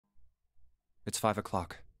It's 5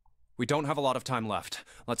 o'clock. We don't have a lot of time left.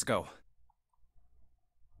 Let's go.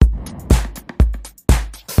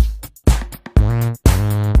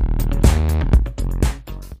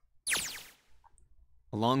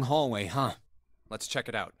 A long hallway, huh? Let's check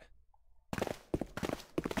it out.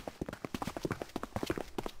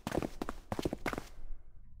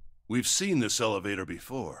 We've seen this elevator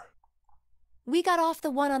before. We got off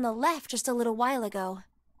the one on the left just a little while ago.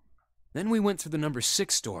 Then we went through the number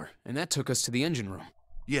 6 door, and that took us to the engine room.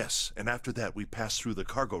 Yes, and after that we passed through the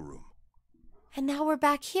cargo room. And now we're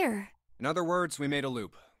back here. In other words, we made a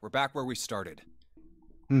loop. We're back where we started.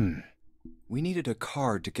 We needed a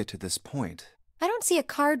card to get to this point. I don't see a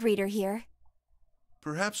card reader here.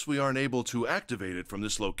 Perhaps we aren't able to activate it from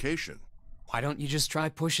this location. Why don't you just try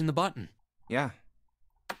pushing the button? Yeah.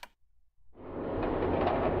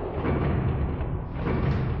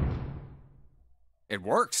 It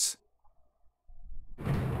works.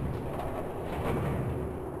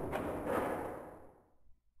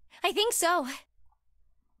 I think so.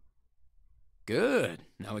 Good.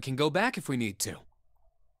 Now we can go back if we need to.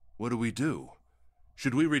 What do we do?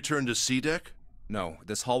 Should we return to C deck? No,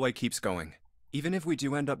 this hallway keeps going. Even if we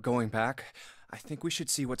do end up going back, I think we should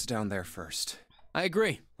see what's down there first. I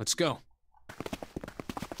agree. Let's go.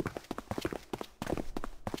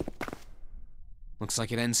 Looks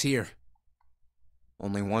like it ends here.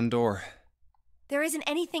 Only one door. There isn't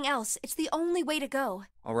anything else. It's the only way to go.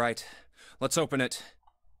 All right, let's open it.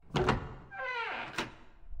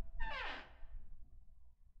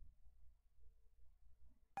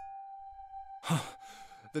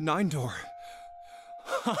 The 9 door.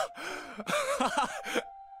 Of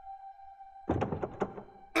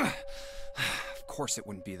course it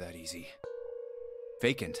wouldn't be that easy.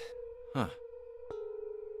 Vacant. Huh.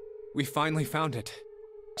 We finally found it.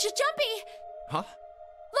 Jumpy! Huh?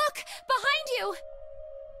 Look! Behind you!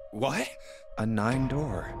 What? A 9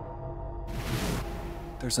 door.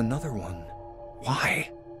 There's another one. Why?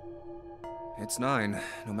 It's 9,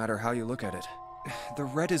 no matter how you look at it. The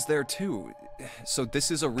red is there too. So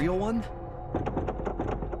this is a real one?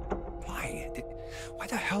 Why? Why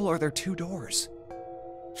the hell are there 2 doors?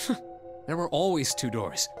 There were always 2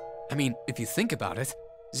 doors. I mean, if you think about it,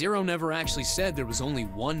 Zero never actually said there was only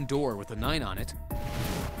one door with a 9 on it.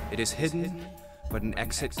 It is hidden, but an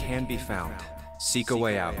exit can be found. Seek a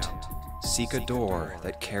way out. Seek a door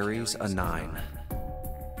that carries a 9.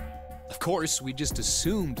 Of course, we just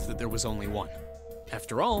assumed that there was only one.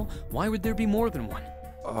 After all, why would there be more than one?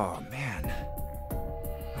 Oh, man.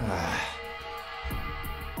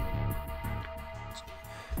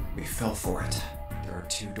 We fell for it. There are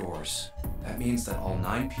 2 doors. That means that all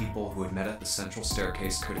 9 people who had met at the central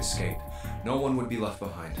staircase could escape. No one would be left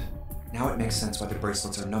behind. Now it makes sense why the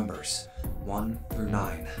bracelets are numbers. 1 through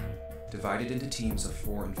 9. Divided into teams of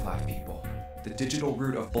 4 and 5 people. The digital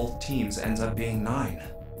root of both teams ends up being 9.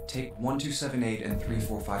 Take 1278 and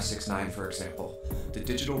 34569 for example. The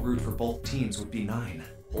digital root for both teams would be 9.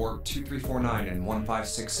 Or 2349 and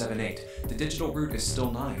 15678. The digital root is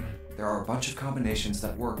still 9. There are a bunch of combinations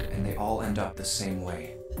that work and they all end up the same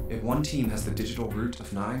way. If one team has the digital root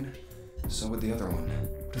of 9, so would the other one.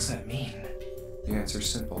 What does that mean? The answer's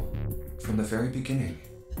simple. From the very beginning,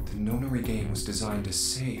 the Nonary game was designed to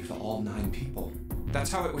save all 9 people.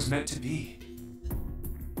 That's how it was meant to be.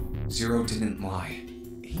 Zero didn't lie.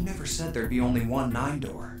 He never said there'd be only one 9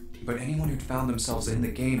 door, but anyone who'd found themselves in the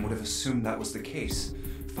game would have assumed that was the case.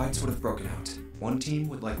 Fights would have broken out. One team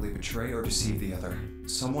would likely betray or deceive the other.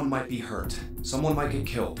 Someone might be hurt. Someone might get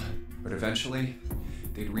killed. But eventually,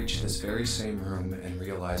 they'd reach this very same room and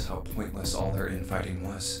realize how pointless all their infighting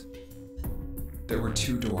was. There were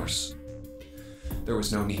 2 doors. There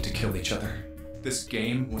was no need to kill each other. This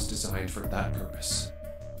game was designed for that purpose.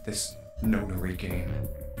 This Nonary game.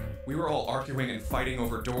 We were all arguing and fighting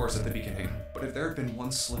over doors at the beginning, but if there had been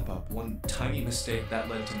one slip-up, one tiny mistake that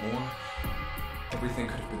led to more, everything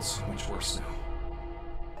could have been so much worse now.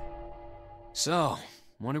 So,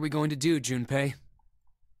 what are we going to do, Junpei?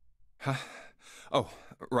 Huh? Oh,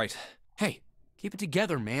 right. Hey, keep it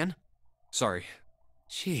together, man. Sorry.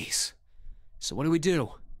 Jeez. So what do we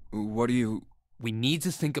do? What do you... We need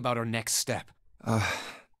to think about our next step.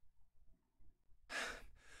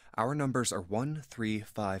 Our numbers are 1, 3,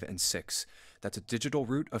 5, and 6. That's a digital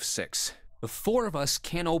root of 6. The 4 of us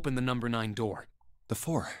can't open the number 9 door. The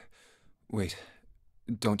 4? Wait,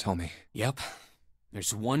 don't tell me. Yep.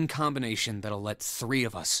 There's one combination that'll let 3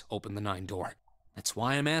 of us open the 9 door. That's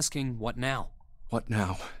why I'm asking, what now? What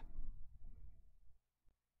now?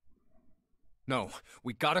 No,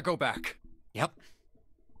 we gotta go back. Yep.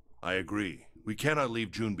 I agree. We cannot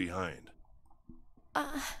leave June behind.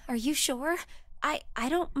 Are you sure? I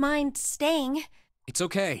don't mind staying. It's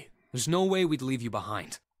okay. There's no way we'd leave you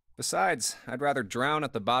behind. Besides, I'd rather drown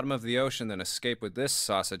at the bottom of the ocean than escape with this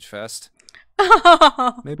sausage fest.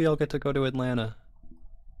 Maybe I'll get to go to Atlanta.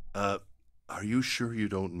 Are you sure you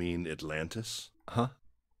don't mean Atlantis? Huh?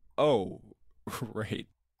 Oh, right.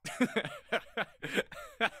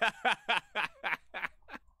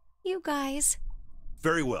 You guys.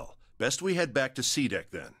 Very well. Best we head back to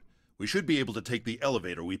C-Deck then. We should be able to take the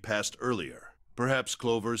elevator we passed earlier. Perhaps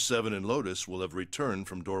Clover, Seven, and Lotus will have returned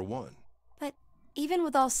from door 1. But even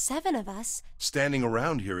with all 7 of us... Standing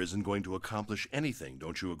around here isn't going to accomplish anything,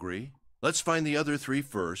 don't you agree? Let's find the other 3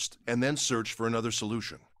 first, and then search for another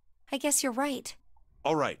solution. I guess you're right.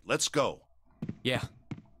 All right, let's go. Yeah.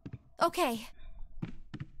 Okay.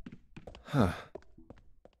 Huh.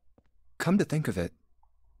 Come to think of it,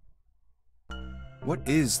 what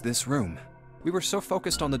is this room? We were so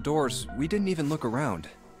focused on the doors, we didn't even look around.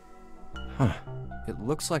 Huh. It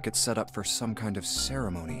looks like it's set up for some kind of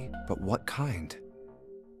ceremony, but what kind?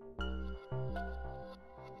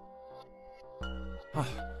 Huh.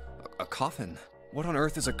 A coffin? What on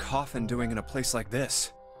earth is a coffin doing in a place like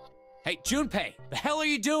this? Hey, Junpei, the hell are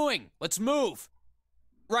you doing? Let's move.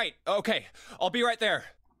 Right, okay. I'll be right there.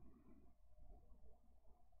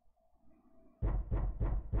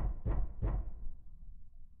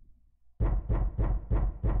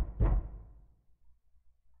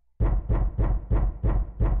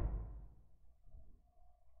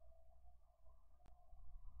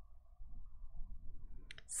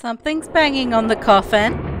 Something's banging on the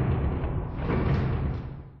coffin.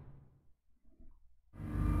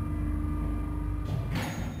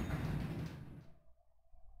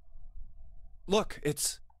 Look,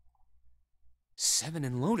 it's... Seven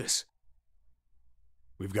and Lotus.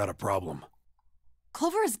 We've got a problem.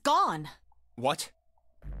 Clover is gone. What?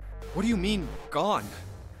 What do you mean, gone?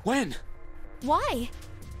 When? Why?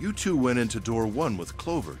 You 2 went into door 1 with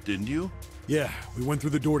Clover, didn't you? Yeah, we went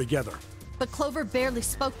through the door together. But Clover barely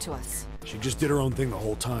spoke to us. She just did her own thing the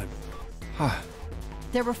whole time. Huh.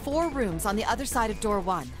 There were 4 rooms on the other side of door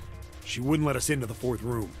 1. She wouldn't let us into the 4th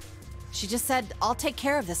room. She just said, I'll take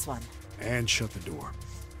care of this one. And shut the door.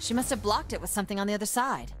 She must have blocked it with something on the other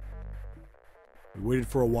side. We waited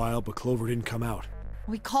for a while, but Clover didn't come out.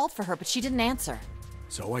 We called for her, but she didn't answer.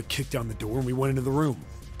 So I kicked down the door and we went into the room.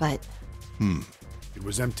 But It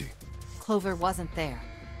was empty. Clover wasn't there.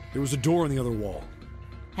 There was a door on the other wall.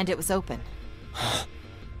 And it was open.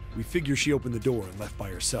 We figure she opened the door and left by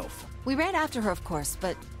herself. We ran after her, of course,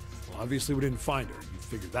 but Well, obviously we didn't find her. You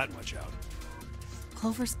figured that much out.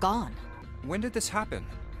 Clover's gone. When did this happen?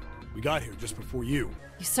 We got here just before you.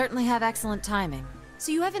 You certainly have excellent timing.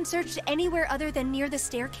 So you haven't searched anywhere other than near the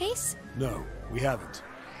staircase? No, we haven't.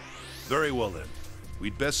 Very well then.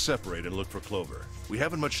 We'd best separate and look for Clover. We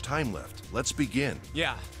haven't much time left. Let's begin.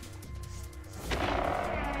 Yeah.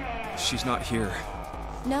 She's not here.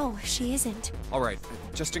 No, she isn't. Alright,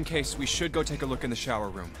 just in case, we should go take a look in the shower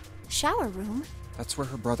room. Shower room? That's where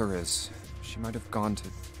her brother is. She might have gone to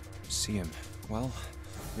see him. Well,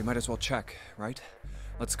 we might as well check, right?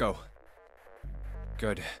 Let's go.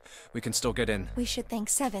 Good. We can still get in. We should thank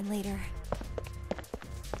Seven later.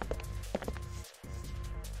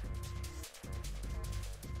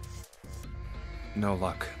 No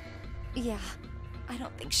luck. Yeah, I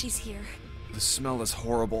don't think she's here. The smell is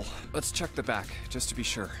horrible. Let's check the back, just to be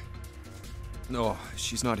sure. No,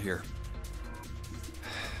 she's not here.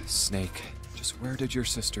 Snake, just where did your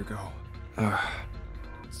sister go?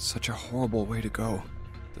 Such a horrible way to go.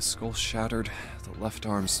 The skull shattered, the left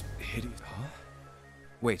arm's hideous. Huh?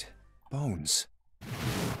 Wait, bones.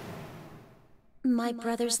 My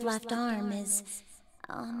brother's left arm is,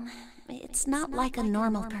 it's not like a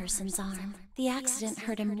normal person's arm. The accident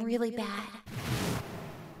hurt him really bad.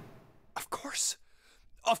 Of course!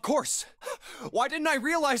 Of course! Why didn't I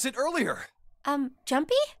realize it earlier?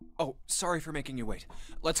 Jumpy? Oh, sorry for making you wait.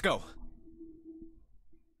 Let's go.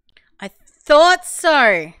 I thought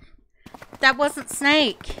so. That wasn't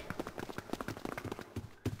Snake.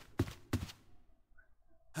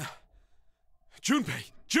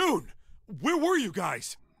 Junpei! June! Where were you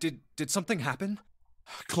guys? Did something happen?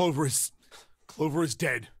 Clover is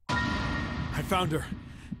dead. I found her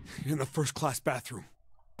in the first-class bathroom.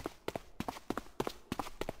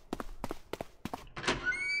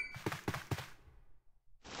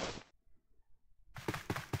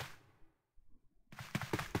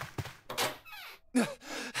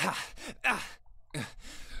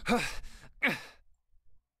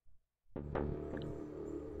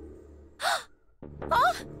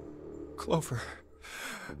 Clover.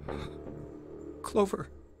 Clover,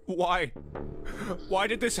 why? Why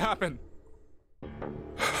did this happen?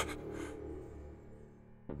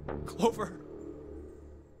 Clover?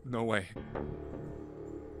 No way.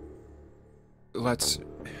 Let's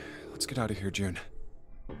get out of here, June.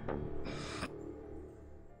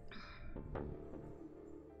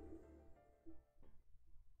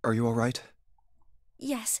 Are you all right?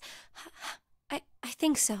 Yes, I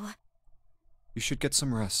think so. You should get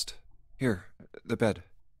some rest. Here, the bed.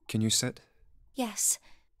 Can you sit? Yes.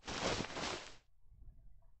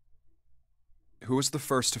 Who was the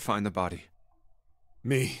first to find the body?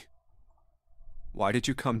 Me. Why did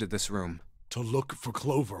you come to this room? To look for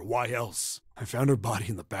Clover. Why else? I found her body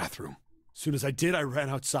in the bathroom. As soon as I did, I ran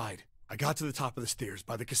outside. I got to the top of the stairs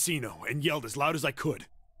by the casino and yelled as loud as I could.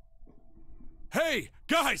 Hey,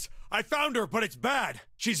 guys! I found her, but it's bad!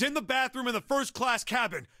 She's in the bathroom in the first-class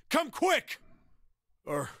cabin! Come quick!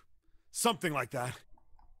 Or something like that.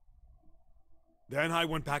 Then I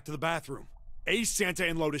went back to the bathroom. Ace, Santa,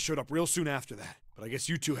 and Lotus showed up real soon after that. But I guess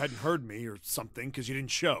you two hadn't heard me or something because you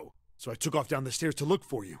didn't show. So I took off down the stairs to look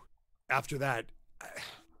for you. After that,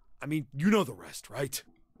 I mean, you know the rest, right?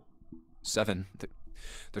 7.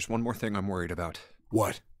 There's one more thing I'm worried about.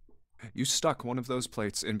 What? You stuck one of those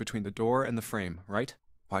plates in between the door and the frame, right?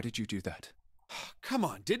 Why did you do that? Come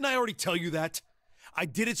on, didn't I already tell you that? I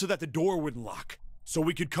did it so that the door wouldn't lock. So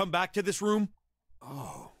we could come back to this room?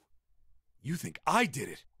 Oh. You think I did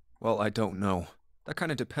it? Well, I don't know. That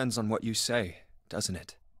kind of depends on what you say, doesn't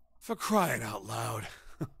it? For crying out loud.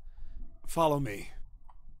 Follow me.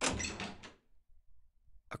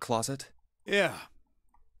 A closet? Yeah.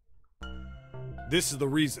 This is the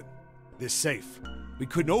reason. This safe. We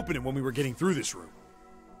couldn't open it when we were getting through this room.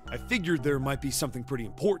 I figured there might be something pretty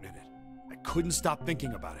important in it. I couldn't stop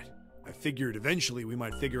thinking about it. I figured eventually we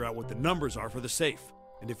might figure out what the numbers are for the safe.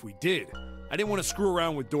 And if we did, I didn't want to screw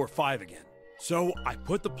around with door 5 again. So I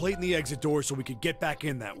put the plate in the exit door so we could get back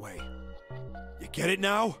in that way. You get it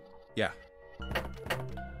now? Yeah.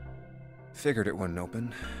 Figured it wouldn't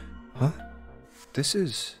open. Huh? This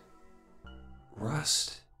is...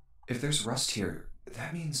 rust. If there's rust here,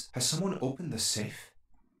 that means... Has someone opened the safe?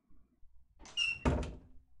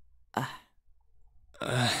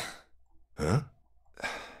 Huh?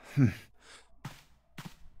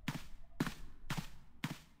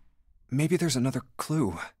 Maybe there's another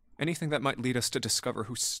clue. Anything that might lead us to discover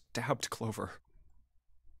who stabbed Clover.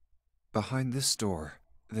 Behind this door.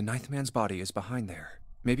 The 9th man's body is behind there.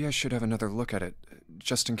 Maybe I should have another look at it,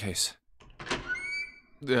 just in case.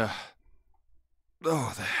 Ugh.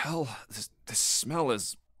 Oh, the hell? This smell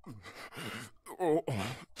is... Oh.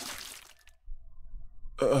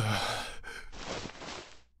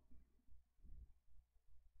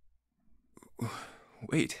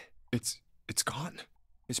 Wait, it's gone.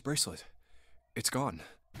 His bracelet. It's gone.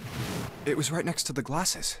 It was right next to the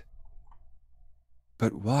glasses.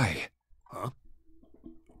 But why? Huh?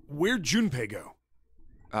 Where'd Junpei go?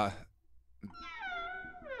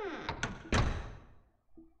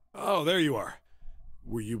 Oh, there you are.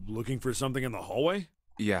 Were you looking for something in the hallway?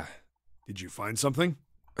 Yeah. Did you find something?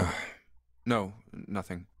 No,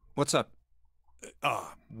 nothing. What's up?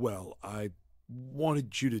 Well, I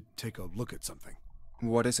wanted you to take a look at something.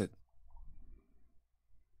 What is it?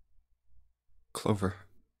 Clover.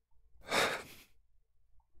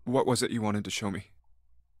 What was it you wanted to show me?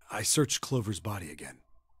 I searched Clover's body again.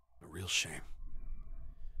 A real shame.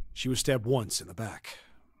 She was stabbed once in the back,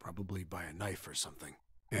 probably by a knife or something.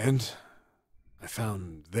 And I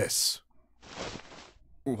found this.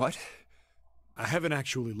 What? I haven't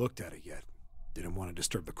actually looked at it yet. Didn't want to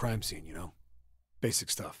disturb the crime scene, you know? Basic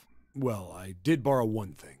stuff. Well, I did borrow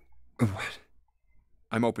one thing. What?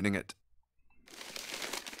 I'm opening it.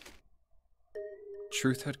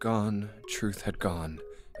 Truth had gone,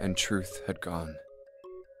 and truth had gone.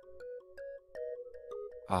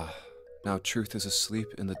 Ah, now truth is asleep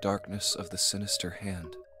in the darkness of the sinister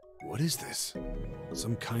hand. What is this?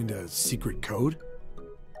 Some kind of secret code?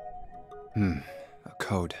 A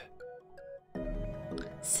code.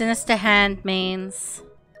 Sinister hand means...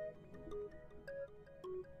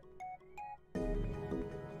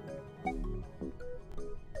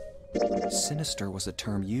 Sinister was a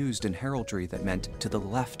term used in heraldry that meant to the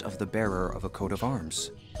left of the bearer of a coat of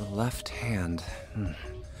arms. The left hand.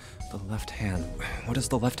 The left hand. What does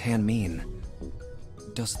the left hand mean?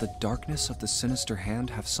 Does the darkness of the sinister hand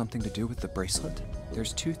have something to do with the bracelet?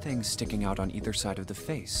 There's 2 things sticking out on either side of the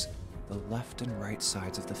face. The left and right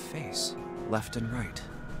sides of the face. Left and right.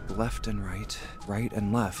 Left and right. Right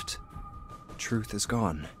and left. Truth is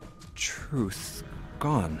gone. Truth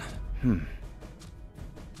gone.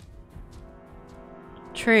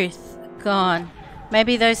 Truth gone.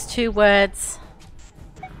 Maybe those 2 words.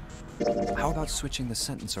 How about switching the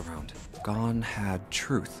sentence around? Gone had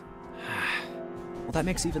truth. Well, that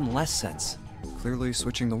makes even less sense. Clearly,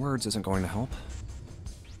 switching the words isn't going to help.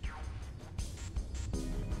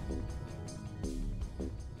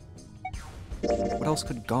 What else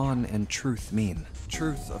could gone and truth mean?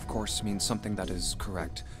 Truth, of course, means something that is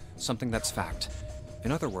correct, something that's fact.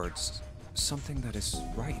 In other words, something that is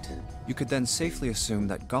right. You could then safely assume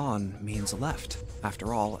that gone means left.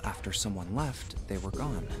 After all, after someone left, they were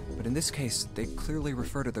gone. But in this case, they clearly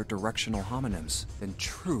refer to their directional homonyms. Then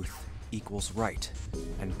truth equals right,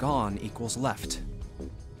 and gone equals left.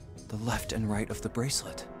 The left and right of the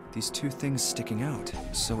bracelet. These two things sticking out.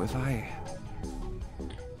 So if I...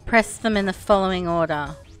 Press them in the following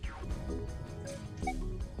order.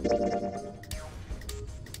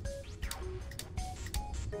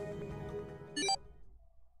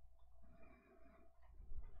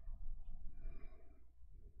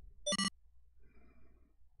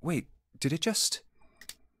 Wait, did it just...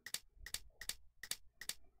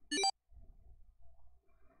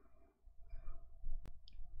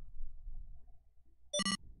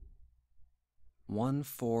 One,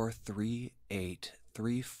 4, 3, 8,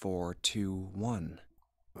 3, 4, 2, 1.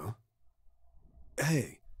 Huh?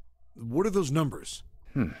 Hey, what are those numbers?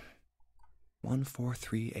 1, 4,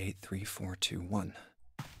 3, 8, 3, 4, 2, 1.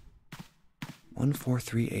 1, 4,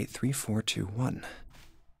 3, 8, 3, 4, 2, 1.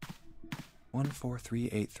 1, 4, 3,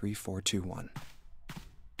 8, 3, 4, 2, 1.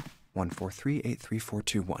 1, 4, 3, 8, 3, 4,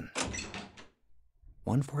 2, 1.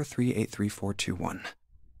 1, 4, 3, 8, 3, 4, 2, 1.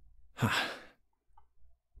 Huh.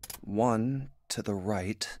 1 to the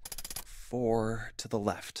right, 4 to the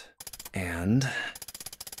left, and...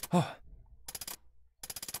 Oh.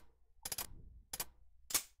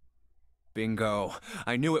 Bingo.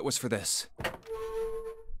 I knew it was for this.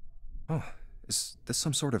 Oh, is this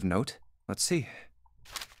some sort of note? Let's see.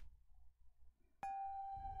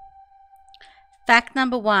 Fact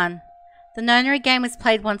number 1. The Nonary game was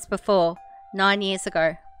played once before, 9 years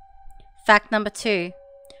ago. Fact number 2.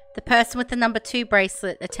 The person with the number 2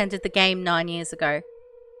 bracelet attended the game 9 years ago.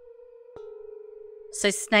 So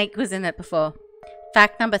Snake was in it before.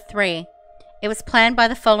 Fact number 3. It was planned by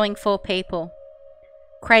the following 4 people.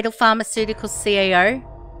 Cradle Pharmaceuticals CEO,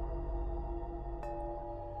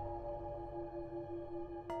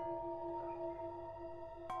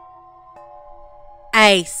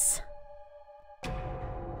 Ace,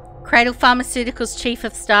 Cradle Pharmaceuticals Chief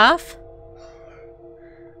of Staff,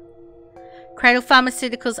 Cradle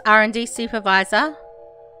Pharmaceuticals R&D Supervisor,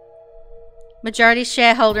 majority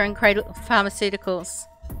shareholder in Cradle Pharmaceuticals.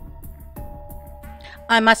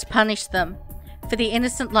 I must punish them for the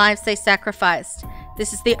innocent lives they sacrificed.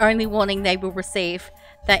 This is the only warning they will receive.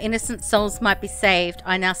 That innocent souls might be saved.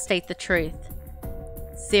 I now state the truth.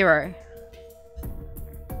 0.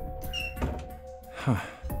 Huh.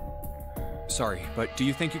 Sorry, but do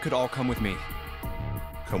you think you could all come with me?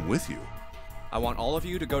 Come with you? I want all of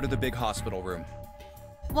you to go to the big hospital room.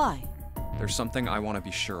 Why? There's something I want to be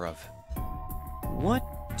sure of.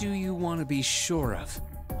 What do you want to be sure of?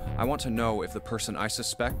 I want to know if the person I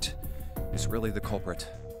suspect is really the culprit.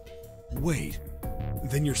 Wait,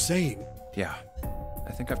 then you're saying... Yeah,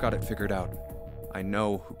 I think I've got it figured out. I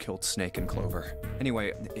know who killed Snake and Clover.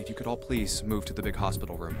 Anyway, if you could all please move to the big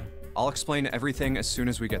hospital room. I'll explain everything as soon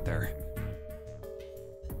as we get there.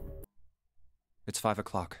 It's 5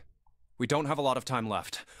 o'clock. We don't have a lot of time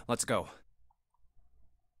left. Let's go.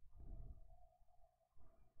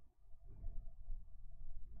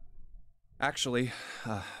 Actually,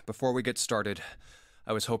 before we get started,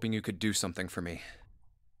 I was hoping you could do something for me.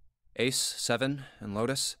 Ace, Seven, and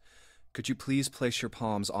Lotus, could you please place your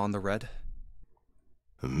palms on the red?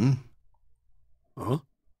 Huh?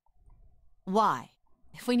 Why?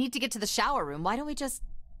 If we need to get to the shower room, why don't we just...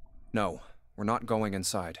 No, we're not going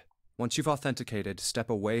inside. Once you've authenticated, step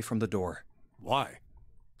away from the door. Why?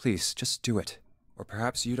 Please, just do it. Or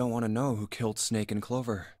perhaps you don't want to know who killed Snake and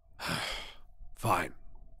Clover. Fine.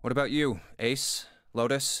 What about you, Ace,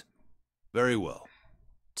 Lotus? Very well.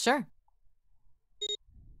 Sure.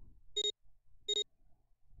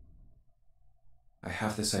 I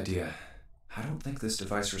have this idea. I don't think this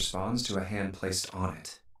device responds to a hand placed on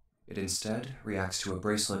it. It instead reacts to a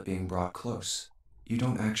bracelet being brought close. You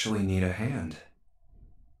don't actually need a hand.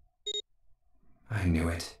 I knew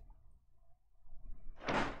it.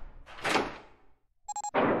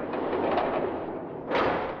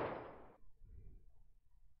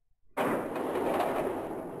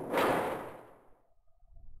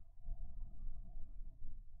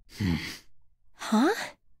 Huh?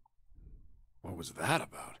 What was that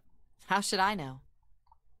about? How should I know?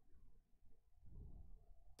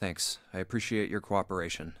 Thanks. I appreciate your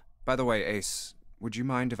cooperation. By the way, Ace, would you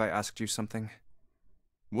mind if I asked you something?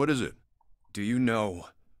 What is it? Do you know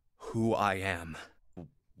who I am?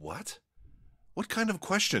 What? What kind of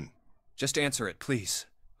question? Just answer it, please.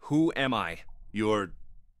 Who am I? You're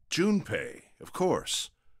Junpei, of course.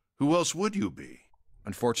 Who else would you be?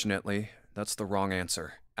 Unfortunately, that's the wrong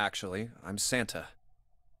answer. Actually, I'm Santa.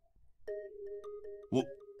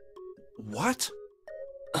 What?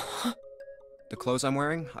 The clothes I'm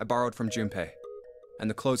wearing, I borrowed from Junpei. And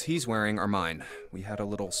the clothes he's wearing are mine. We had a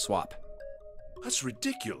little swap. That's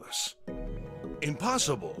ridiculous.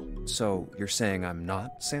 Impossible. So, you're saying I'm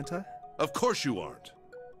not Santa? Of course you aren't.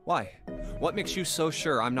 Why? What makes you so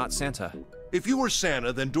sure I'm not Santa? If you were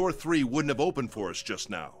Santa, then door 3 wouldn't have opened for us just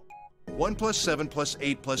now. 1 plus 7 plus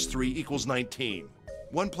 8 plus 3 equals 19.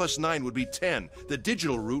 1 plus 9 would be 10. The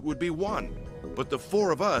digital route would be 1. But the 4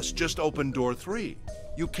 of us just opened door 3.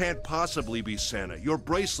 You can't possibly be Santa. Your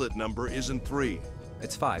bracelet number isn't 3.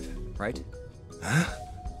 It's 5, right?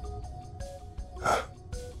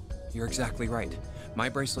 You're exactly right. My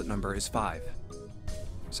bracelet number is 5.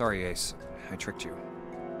 Sorry, Ace. I tricked you.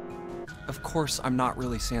 Of course, I'm not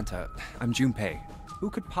really Santa. I'm Junpei. Who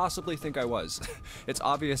could possibly think I was? It's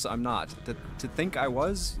obvious I'm not. To think I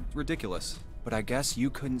was? Ridiculous. But I guess you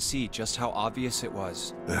couldn't see just how obvious it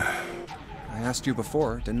was. I asked you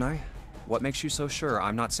before, didn't I? What makes you so sure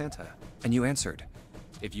I'm not Santa? And you answered.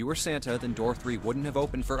 If you were Santa, then door 3 wouldn't have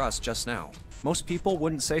opened for us just now. Most people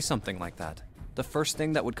wouldn't say something like that. The first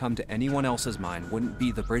thing that would come to anyone else's mind wouldn't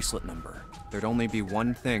be the bracelet number. There'd only be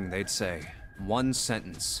one thing they'd say. One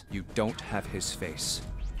sentence. You don't have his face.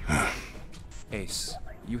 Ace,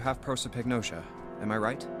 you have prosopagnosia, am I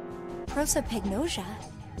right? Prosopagnosia?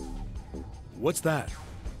 What's that?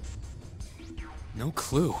 No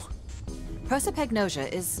clue. Prosopagnosia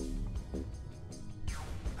is...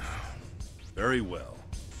 Very well.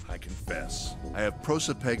 I confess. I have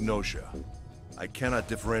prosopagnosia. I cannot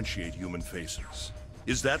differentiate human faces.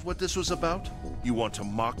 Is that what this was about? You want to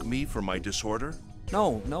mock me for my disorder?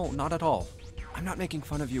 No, not at all. I'm not making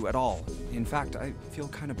fun of you at all. In fact, I feel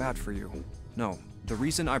kind of bad for you. No, the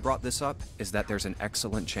reason I brought this up is that there's an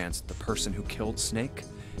excellent chance the person who killed Snake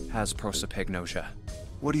has prosopagnosia.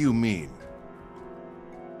 What do you mean?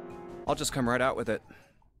 I'll just come right out with it.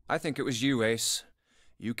 I think it was you, Ace.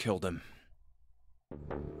 You killed him.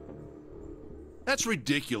 That's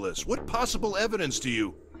ridiculous. What possible evidence do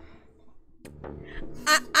you...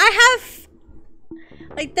 I have...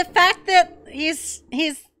 Like, the fact that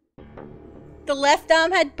the left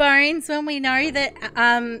arm had bones when we know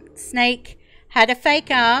that Snake had a fake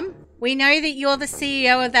arm. We know that you're the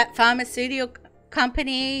CEO of that pharmaceutical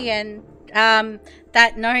company, and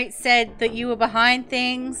that note said that you were behind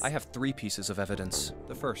things. I have 3 pieces of evidence.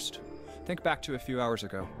 The first, think back to a few hours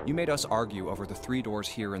ago. You made us argue over the 3 doors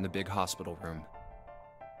here in the big hospital room.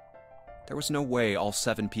 There was no way all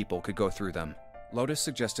 7 people could go through them. Lotus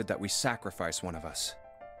suggested that we sacrifice one of us.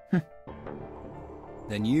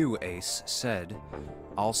 Then you, Ace, said,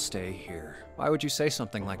 I'll stay here. Why would you say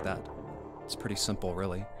something like that? It's pretty simple,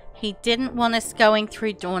 really. He didn't want us going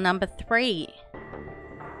through door number 3.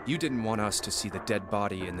 You didn't want us to see the dead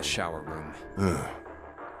body in the shower room.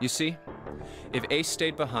 You see, if Ace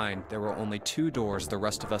stayed behind, there were only 2 doors the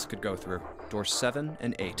rest of us could go through. Doors 7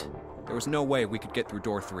 and 8. There was no way we could get through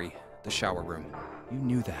door 3, the shower room. You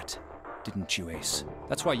knew that, didn't you, Ace?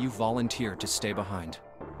 That's why you volunteered to stay behind.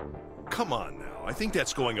 Come on now, I think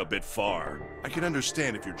that's going a bit far. I can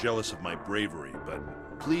understand if you're jealous of my bravery,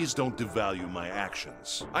 but please don't devalue my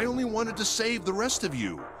actions. I only wanted to save the rest of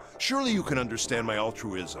you. Surely you can understand my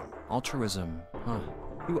altruism. Altruism, huh?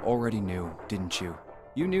 You already knew, didn't you?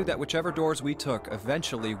 You knew that whichever doors we took,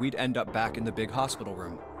 eventually we'd end up back in the big hospital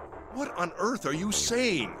room. What on earth are you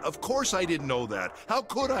saying? Of course I didn't know that. How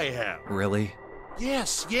could I have? Really?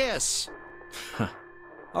 Yes.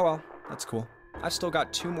 Oh well, that's cool. I've still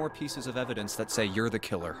got 2 more pieces of evidence that say you're the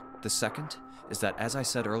killer. The second is that, as I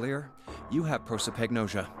said earlier, you have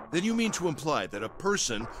prosopagnosia. Then you mean to imply that a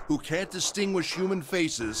person who can't distinguish human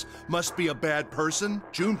faces must be a bad person?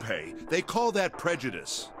 Junpei, they call that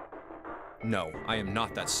prejudice. No, I am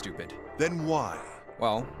not that stupid. Then why?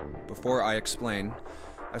 Well, before I explain,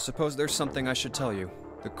 I suppose there's something I should tell you.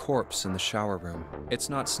 The corpse in the shower room. It's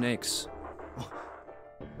not Snake's.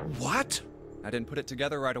 What? I didn't put it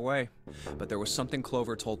together right away, but there was something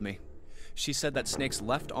Clover told me. She said that Snake's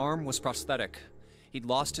left arm was prosthetic. He'd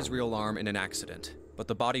lost his real arm in an accident, but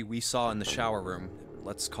the body we saw in the shower room,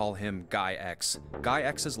 let's call him Guy X. Guy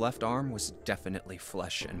X's left arm was definitely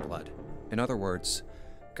flesh and blood. In other words,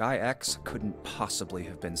 Guy X couldn't possibly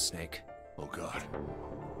have been Snake. Oh God.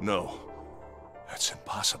 No. That's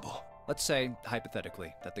impossible. Let's say,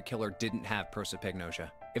 hypothetically, that the killer didn't have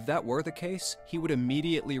prosopagnosia. If that were the case, he would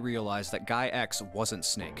immediately realize that Guy X wasn't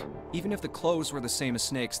Snake. Even if the clothes were the same as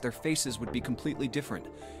Snake's, their faces would be completely different.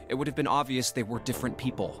 It would have been obvious they were different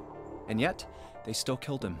people. And yet, they still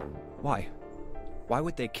killed him. Why? Why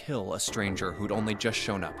would they kill a stranger who'd only just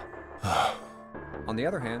shown up? On the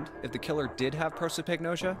other hand, if the killer did have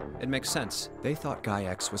prosopagnosia, it makes sense. They thought Guy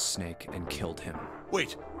X was Snake and killed him.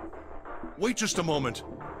 Wait just a moment.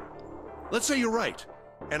 Let's say you're right,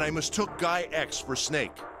 and I mistook Guy X for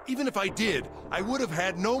Snake. Even if I did, I would have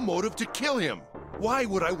had no motive to kill him. Why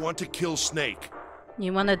would I want to kill Snake?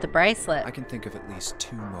 You wanted the bracelet. I can think of at least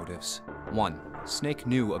 2 motives. 1, Snake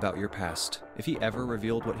knew about your past. If he ever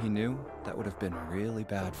revealed what he knew, that would have been really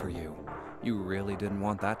bad for you. You really didn't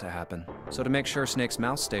want that to happen. So to make sure Snake's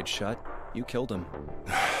mouth stayed shut, you killed him.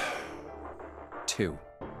 2,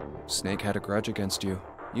 Snake had a grudge against you.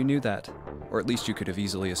 You knew that. Or at least you could have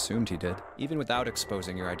easily assumed he did. Even without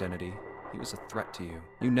exposing your identity, he was a threat to you.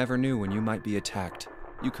 You never knew when you might be attacked.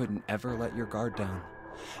 You couldn't ever let your guard down.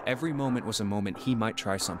 Every moment was a moment he might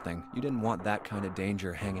try something. You didn't want that kind of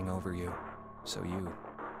danger hanging over you. So you...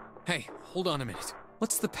 Hey, hold on a minute.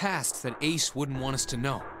 What's the past that Ace wouldn't want us to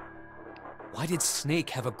know? Why did Snake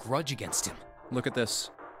have a grudge against him? Look at this.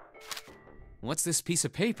 What's this piece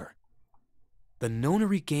of paper? The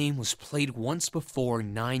nonary game was played once before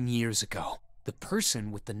 9 years ago. The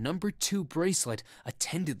person with the number 2 bracelet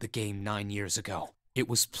attended the game 9 years ago. It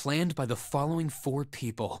was planned by the following 4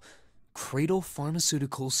 people. Cradle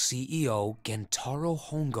Pharmaceuticals CEO Gentaro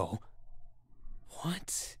Hongo.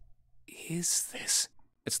 What is this?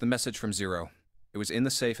 It's the message from Zero. It was in the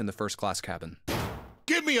safe in the first-class cabin.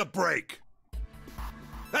 Give me a break!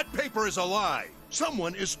 That paper is a lie!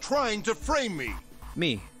 Someone is trying to frame me!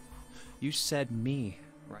 Me. You said me,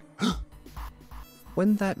 right?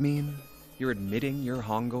 Wouldn't that mean you're admitting you're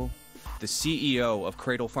Hongo, the CEO of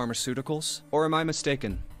Cradle Pharmaceuticals? Or am I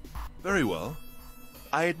mistaken? Very well.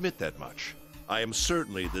 I admit that much. I am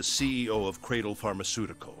certainly the CEO of Cradle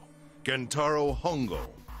Pharmaceutical, Gentaro Hongo.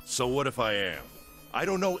 So what if I am? I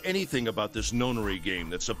don't know anything about this nonary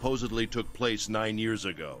game that supposedly took place 9 years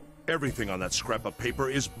ago. Everything on that scrap of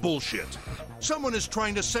paper is bullshit. Someone is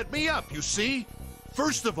trying to set me up, you see?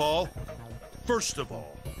 First of all,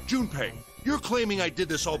 Junpei, you're claiming I did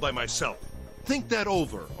this all by myself. Think that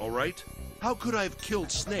over, all right? How could I have killed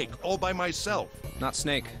Snake all by myself? Not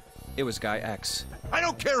Snake. It was Guy X. I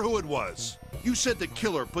don't care who it was. You said the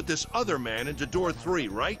killer put this other man into door 3,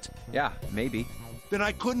 right? Yeah, maybe. Then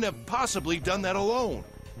I couldn't have possibly done that alone.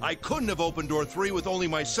 I couldn't have opened door 3 with only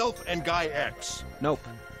myself and Guy X. Nope.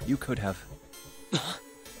 You could have.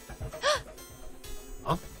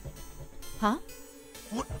 Huh? Huh?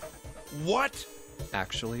 What?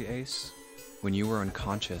 Actually, Ace, when you were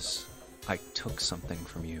unconscious, I took something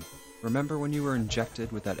from you. Remember when you were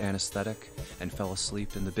injected with that anesthetic and fell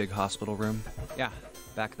asleep in the big hospital room? Yeah,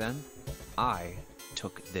 back then, I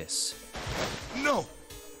took this. No!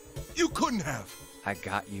 You couldn't have! I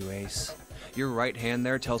got you, Ace. Your right hand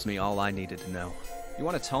there tells me all I needed to know. You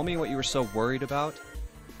want to tell me what you were so worried about?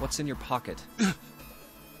 What's in your pocket?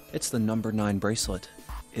 It's the number 9 bracelet,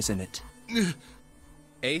 isn't it?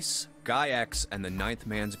 Ace, Guy X, and the 9th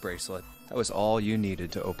man's bracelet. That was all you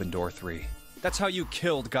needed to open door 3. That's how you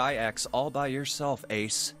killed Guy X all by yourself,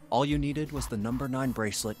 Ace. All you needed was the number 9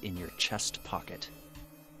 bracelet in your chest pocket.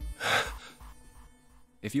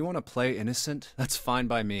 If you want to play innocent, that's fine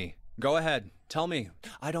by me. Go ahead, tell me.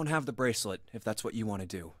 I don't have the bracelet, if that's what you want to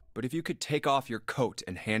do. But if you could take off your coat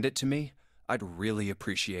and hand it to me, I'd really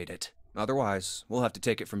appreciate it. Otherwise, we'll have to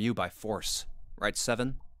take it from you by force. Right,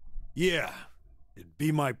 Seven? Yeah, it'd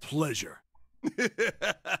be my pleasure.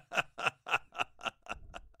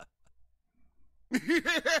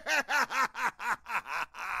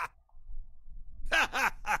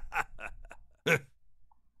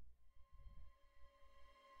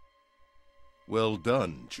 Well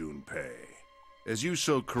done, Junpei. As you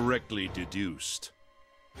so correctly deduced,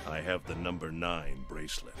 I have the number 9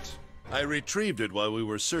 bracelet. I retrieved it while we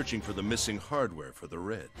were searching for the missing hardware for the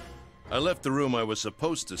Red. I left the room I was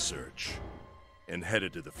supposed to search and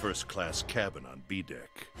headed to the first-class cabin on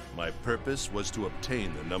B-Deck. My purpose was to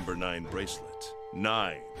obtain the number 9 bracelet.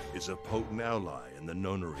 9 is a potent ally in the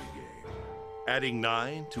nonary game. Adding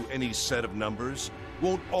 9 to any set of numbers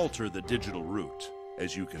won't alter the digital root,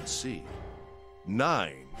 as you can see.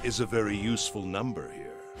 9 is a very useful number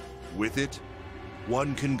here. With it,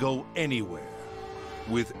 one can go anywhere,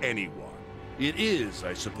 with anyone. It is,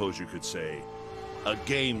 I suppose you could say, a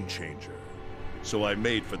game changer. So I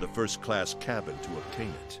made for the first-class cabin to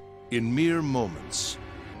obtain it. In mere moments,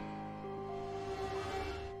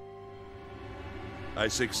 I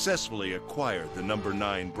successfully acquired the number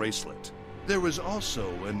 9 bracelet. There was also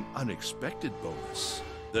an unexpected bonus.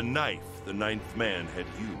 The knife the 9th man had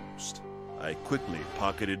used. I quickly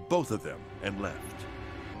pocketed both of them and left.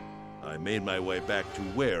 I made my way back to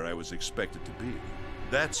where I was expected to be.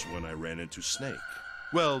 That's when I ran into Snake.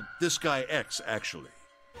 Well, this guy X, actually.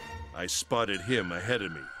 I spotted him ahead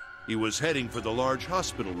of me. He was heading for the large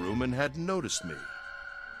hospital room and hadn't noticed me.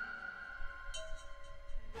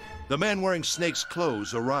 The man wearing Snake's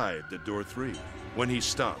clothes arrived at door 3. When he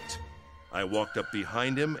stopped, I walked up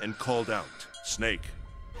behind him and called out, "Snake."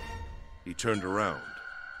 He turned around.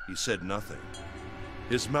 He said nothing.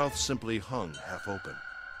 His mouth simply hung half open.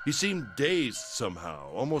 He seemed dazed somehow,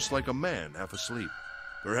 almost like a man half asleep.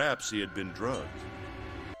 Perhaps he had been drugged.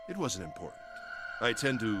 It wasn't important. I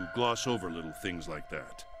tend to gloss over little things like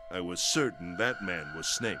that. I was certain that man was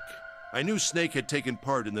Snake. I knew Snake had taken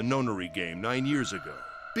part in the nonary game 9 years ago.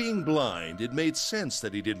 Being blind, it made sense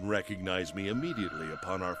that he didn't recognize me immediately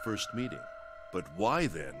upon our first meeting. But why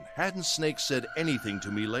then hadn't Snake said anything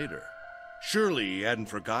to me later? Surely he hadn't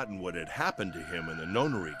forgotten what had happened to him in the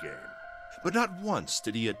nonary game. But not once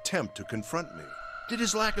did he attempt to confront me. Did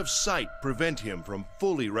his lack of sight prevent him from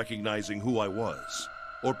fully recognizing who I was?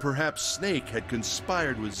 Or perhaps Snake had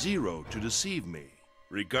conspired with Zero to deceive me.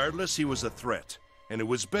 Regardless, he was a threat, and it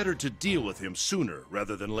was better to deal with him sooner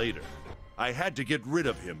rather than later. I had to get rid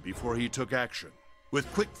of him before he took action.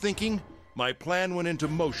 With quick thinking, my plan went into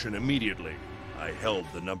motion immediately. I held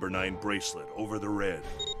the number 9 bracelet over the red.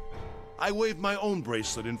 I waved my own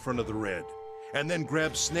bracelet in front of the red, and then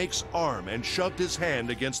grabbed Snake's arm and shoved his hand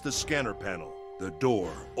against the scanner panel. The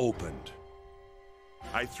door opened.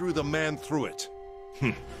 I threw the man through it.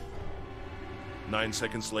 9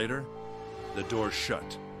 seconds later, the door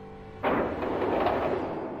shut.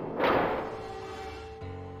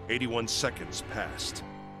 81 seconds passed.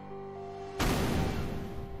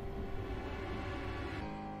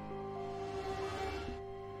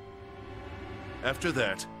 After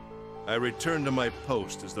that, I returned to my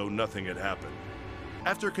post as though nothing had happened.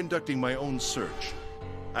 After conducting my own search,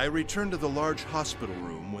 I returned to the large hospital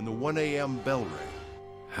room when the 1 a.m. bell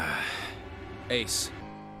rang. Ace,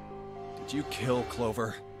 did you kill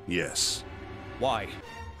Clover? Yes. Why?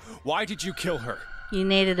 Why did you kill her? You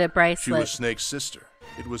needed a She bracelet. was Snake's sister.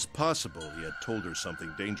 It was possible he had told her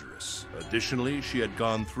something dangerous. Additionally, she had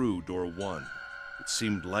gone through door 1. It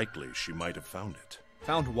seemed likely she might have found it.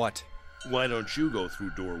 Found what? Why don't you go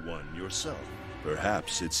through door 1 yourself?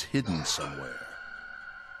 Perhaps it's hidden somewhere.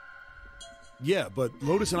 Yeah, but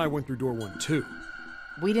Lotus and I went through door 1 too.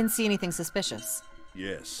 We didn't see anything suspicious.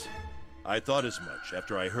 Yes. I thought as much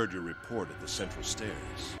after I heard your report at the central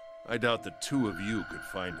stairs. I doubt the 2 of you could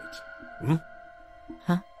find it.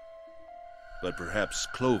 Huh? But perhaps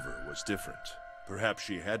Clover was different. Perhaps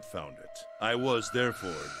she had found it. I was,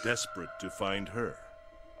 therefore, desperate to find her.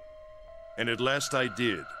 And at last I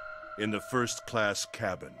did, in the first-class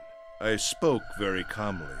cabin. I spoke very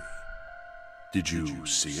calmly. Did you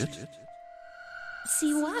see it?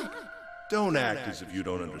 See what? Don't act as if you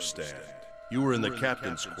don't understand. You were in the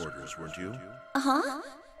captain's quarters, weren't you? Uh-huh.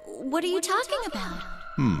 What are you talking about?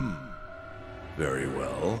 Very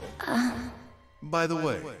well. By the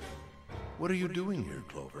way, what are you doing here,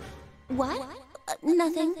 Clover? What?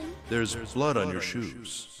 Nothing. There's blood on your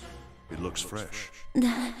shoes. It looks fresh.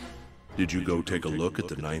 Did you go take a look at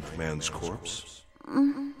the 9th man's corpse?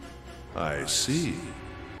 I see.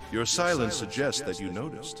 Your silence suggests that you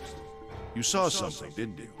noticed. You saw something,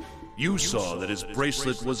 didn't you? You saw that his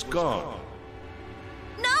bracelet was gone.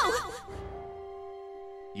 No!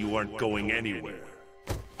 You aren't going anywhere.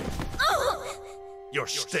 You're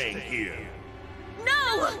staying here.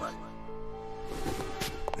 No!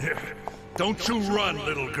 Don't you run,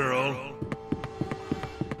 little girl.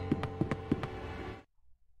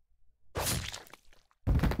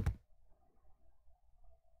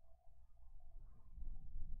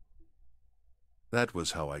 That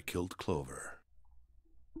was how I killed Clover.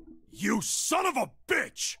 You son of a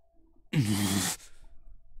bitch!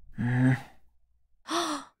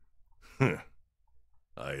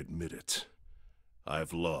 I admit it.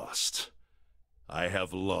 I've lost. I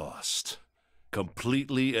have lost.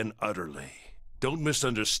 Completely and utterly. Don't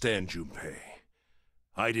misunderstand, Junpei.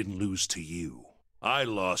 I didn't lose to you. I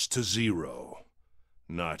lost to Zero.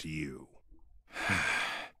 Not you.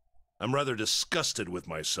 I'm rather disgusted with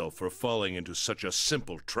myself for falling into such a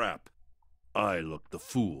simple trap. I looked the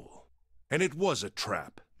fool. And it was a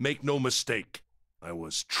trap. Make no mistake. I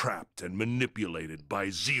was trapped and manipulated by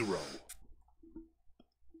Zero.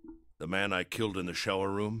 The man I killed in the shower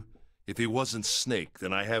room? If he wasn't Snake,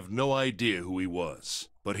 then I have no idea who he was.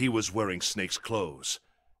 But he was wearing Snake's clothes.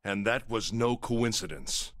 And that was no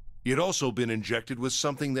coincidence. He had also been injected with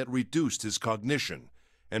something that reduced his cognition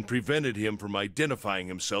and prevented him from identifying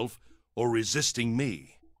himself or resisting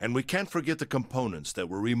me. And we can't forget the components that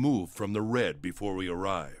were removed from the Red before we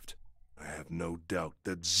arrived. I have no doubt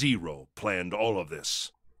that Zero planned all of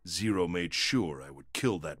this. Zero made sure I would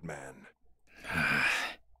kill that man.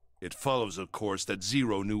 It follows, of course, that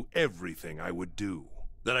Zero knew everything I would do.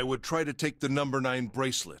 That I would try to take the number 9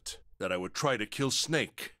 bracelet. That I would try to kill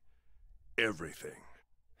Snake. Everything.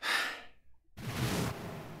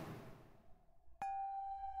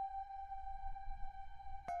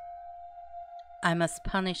 I must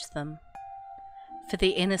punish them for the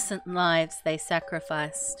innocent lives they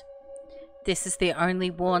sacrificed. This is the only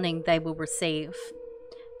warning they will receive.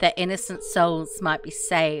 That innocent souls might be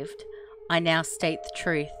saved. I now state the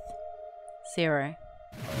truth. Zero.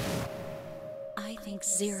 I think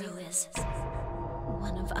Zero is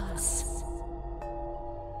one of us.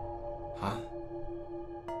 Huh?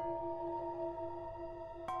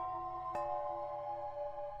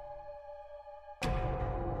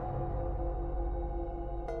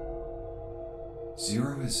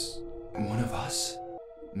 Zero is one of us?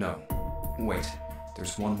 No. Wait,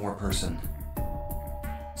 there's one more person.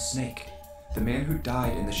 Snake. The man who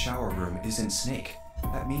died in the shower room isn't Snake.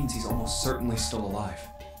 That means he's almost certainly still alive.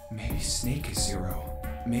 Maybe Snake is Zero.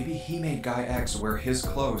 Maybe he made Guy X wear his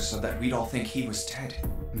clothes so that we'd all think he was dead.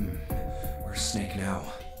 Where's Snake now?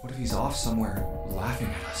 What if he's off somewhere laughing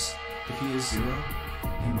at us? If he is Zero,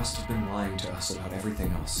 he must have been lying to us about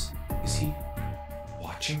everything else. Is he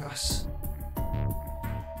watching us?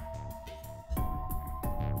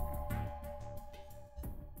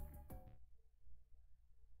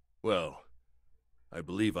 Well, I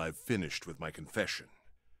believe I've finished with my confession.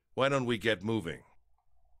 Why don't we get moving?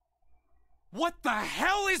 What the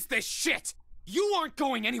hell is this shit? You aren't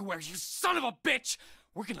going anywhere, you son of a bitch!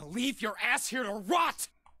 We're gonna leave your ass here to rot!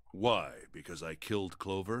 Why? Because I killed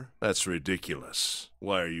Clover? That's ridiculous.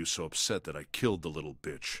 Why are you so upset that I killed the little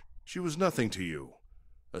bitch? She was nothing to you.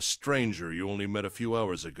 A stranger you only met a few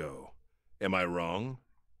hours ago. Am I wrong?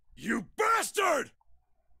 You bastard!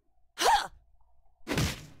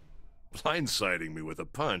 Blindsiding me with a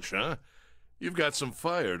punch, huh? You've got some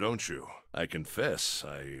fire, don't you? I confess,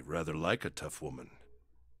 I rather like a tough woman.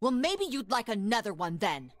 Well, maybe you'd like another one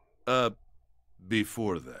then.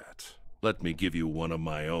 Before that, let me give you one of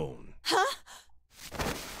my own. Huh?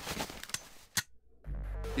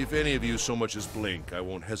 If any of you so much as blink, I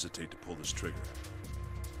won't hesitate to pull this trigger.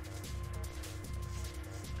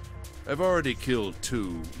 I've already killed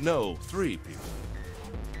 3 people.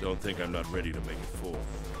 Don't think I'm not ready to make it 4.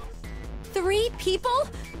 3 people?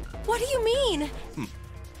 What do you mean?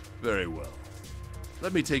 Very well.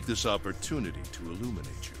 Let me take this opportunity to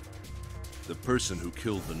illuminate you. The person who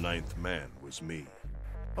killed the 9th man was me.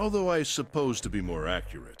 Although I suppose to be more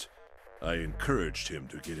accurate, I encouraged him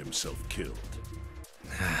to get himself killed.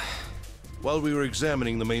 While we were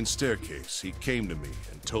examining the main staircase, he came to me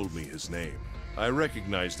and told me his name. I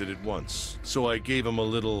recognized it at once, so I gave him a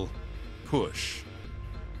little push.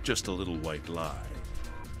 Just a little white lie.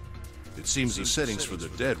 It seems the settings for the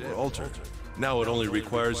dead were altered. Now it only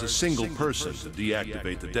requires a single person to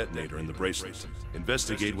deactivate the detonator in the bracelet.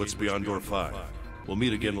 Investigate what's beyond door 5. We'll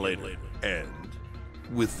meet again later. And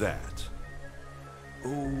with that...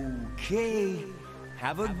 Okay.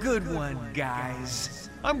 Have a good one, guys.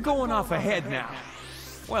 I'm going off ahead now.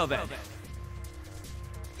 Well then.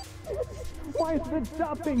 Why is it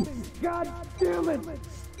stopping? God damn it!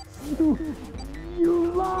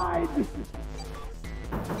 You lied!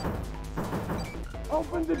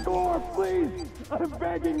 Open the door, please! I'm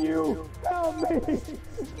begging you! Help me!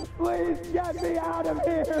 Please get me out of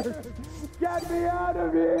here! Get me out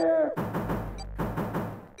of here!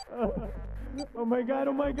 Oh my god,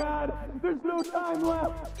 oh my god! There's no time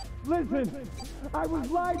left! Listen! I was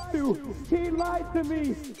lied to! He lied to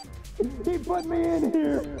me! He put me in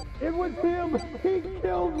here! It was him! He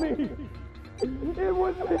killed me! It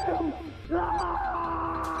was him!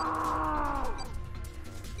 Ah!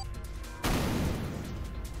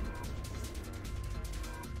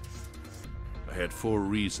 I had 4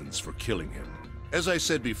 reasons for killing him. As I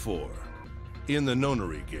said before, in the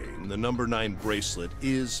nonary game, the number 9 bracelet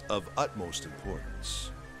is of utmost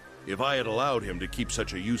importance. If I had allowed him to keep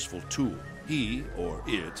such a useful tool, he, or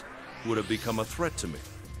it, would have become a threat to me.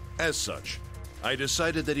 As such, I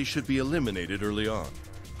decided that he should be eliminated early on.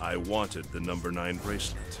 I wanted the number 9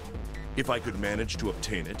 bracelet. If I could manage to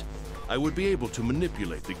obtain it, I would be able to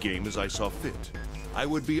manipulate the game as I saw fit. I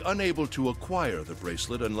would be unable to acquire the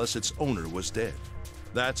bracelet unless its owner was dead.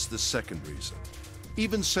 That's the second reason.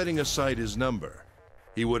 Even setting aside his number,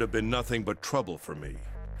 he would have been nothing but trouble for me.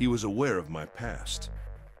 He was aware of my past.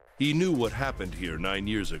 He knew what happened here 9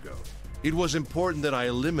 years ago. It was important that I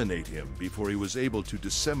eliminate him before he was able to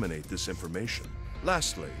disseminate this information.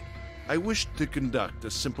 Lastly, I wished to conduct a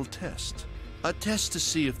simple test. A test to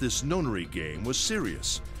see if this nonary game was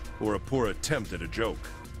serious, or a poor attempt at a joke.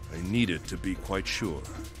 I needed to be quite sure.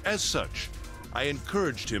 As such, I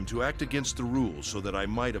encouraged him to act against the rules so that I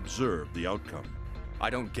might observe the outcome. I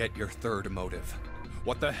don't get your third motive.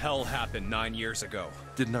 What the hell happened 9 years ago?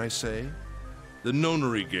 Didn't I say? The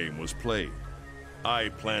nonary game was played. I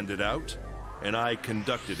planned it out, and I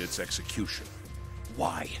conducted its execution.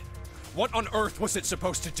 Why? What on earth was it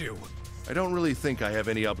supposed to do? I don't really think I have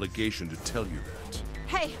any obligation to tell you that.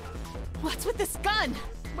 Hey, what's with this gun?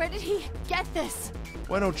 Where did he get this?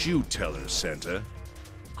 Why don't you tell her, Santa?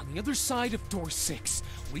 On the other side of door 6,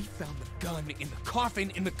 we found the gun in the coffin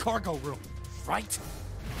in the cargo room, right?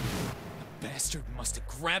 The bastard must have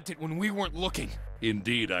grabbed it when we weren't looking.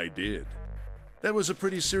 Indeed, I did. That was a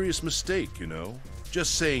pretty serious mistake, you know.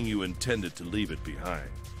 Just saying you intended to leave it behind.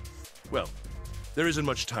 Well, there isn't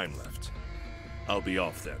much time left. I'll be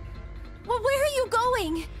off then. Well, where are you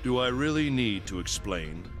going? Do I really need to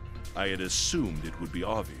explain? I had assumed it would be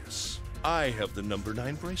obvious. I have the number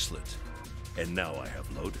 9 bracelet, and now I have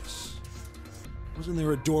Lotus. Wasn't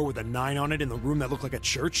there a door with a 9 on it in the room that looked like a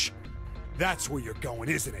church? That's where you're going,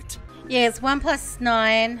 isn't it? Yeah, it's 1 +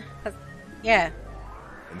 9. Yeah.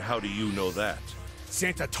 And how do you know that?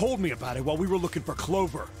 Santa told me about it while we were looking for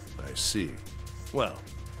Clover. I see. Well,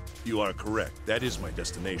 you are correct. That is my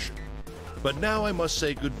destination. But now I must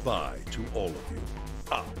say goodbye to all of you.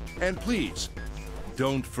 Ah, and please,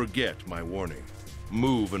 don't forget my warning.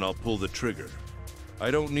 Move and I'll pull the trigger. I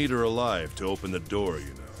don't need her alive to open the door,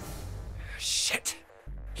 you know. Shit!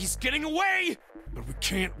 He's getting away! But we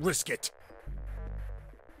can't risk it.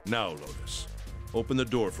 Now, Lotus, open the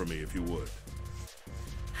door for me if you would.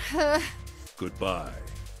 Goodbye.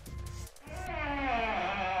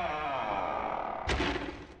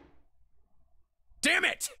 Damn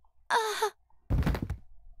it!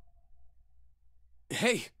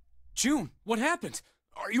 Hey, June, what happened?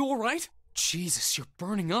 Are you all right? Jesus, you're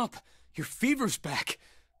burning up. Your fever's back.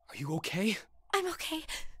 Are you okay? I'm okay.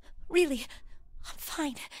 Really, I'm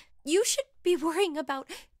fine. You should be worrying about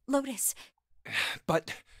Lotus.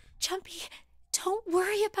 But... Jumpy, don't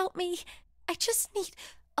worry about me. I just need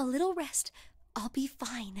a little rest. I'll be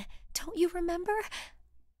fine. Don't you remember?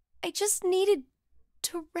 I just needed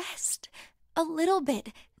to rest a little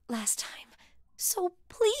bit last time. So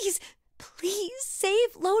please, please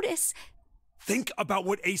save Lotus. Think about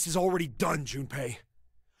what Ace has already done, Junpei.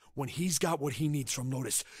 When he's got what he needs from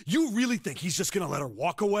Lotus, you really think he's just gonna let her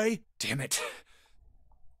walk away? Damn it.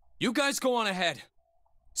 You guys go on ahead.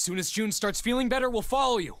 Soon as June starts feeling better, we'll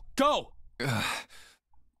follow you. Go!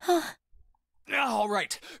 All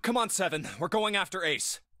right, come on, Seven. We're going after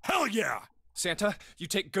Ace. Hell yeah! Santa, you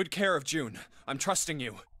take good care of June. I'm trusting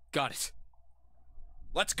you. Got it.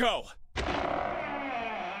 Let's go!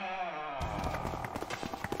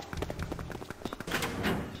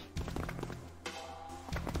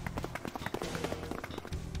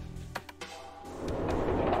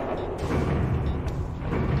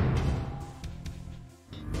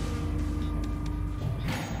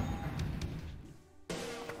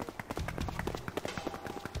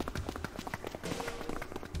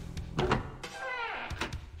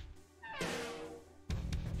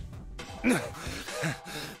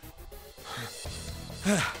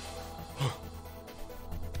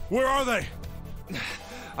 Where are they?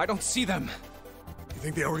 I don't see them. You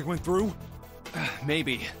think they already went through?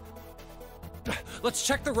 Maybe. Let's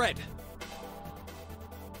check the red.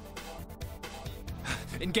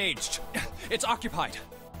 Engaged. It's occupied.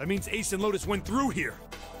 That means Ace and Lotus went through here.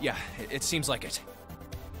 Yeah, it seems like it.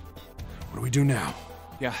 What do we do now?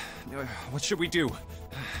 Yeah, what should we do?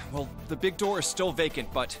 Well, the big door is still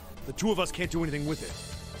vacant, but... The two of us can't do anything with it.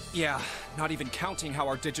 Yeah, not even counting how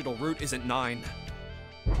our digital route isn't 9.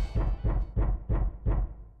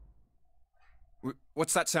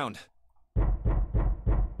 What's that sound?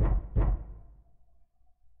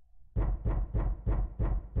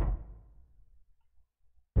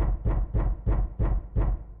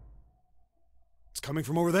 It's coming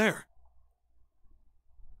from over there.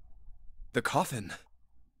 The coffin.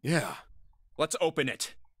 Yeah. Let's open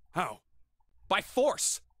it. How? By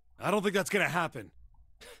force! I don't think that's gonna happen.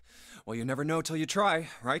 Well, you never know till you try,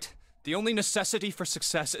 right? The only necessity for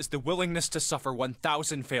success is the willingness to suffer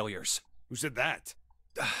 1,000 failures. Who said that?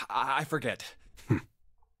 I forget.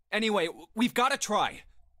 Anyway, we've got to try.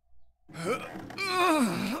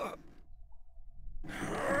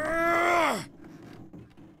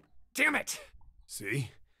 Damn it!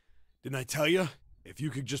 See? Didn't I tell you? If you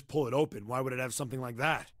could just pull it open, why would it have something like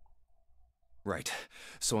that? Right.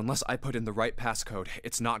 So unless I put in the right passcode,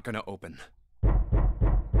 it's not gonna open.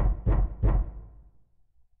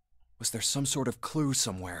 Was there some sort of clue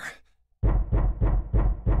somewhere?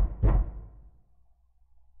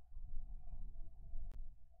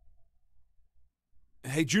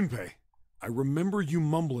 Hey, Junpei. I remember you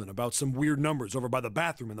mumbling about some weird numbers over by the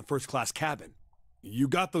bathroom in the first-class cabin. You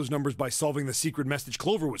got those numbers by solving the secret message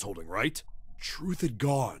Clover was holding, right? Truth had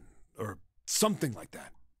gone, or something like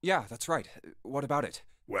that. Yeah, that's right. What about it?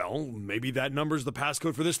 Well, maybe that number's the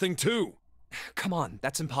passcode for this thing, too. Come on,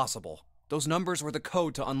 that's impossible. Those numbers were the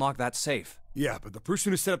code to unlock that safe. Yeah, but the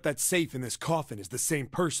person who set up that safe in this coffin is the same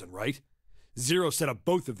person, right? Zero set up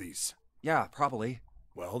both of these. Yeah, probably.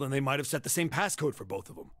 Well, then they might have set the same passcode for both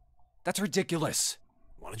of them. That's ridiculous.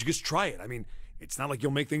 Why don't you just try it? I mean, it's not like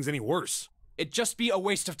you'll make things any worse. It'd just be a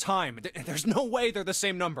waste of time. There's no way they're the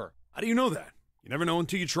same number. How do you know that? You never know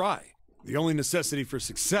until you try. The only necessity for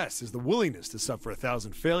success is the willingness to suffer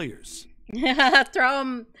 1,000 failures.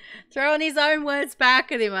 Throwing his own words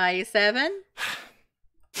back at him, are you, Seven?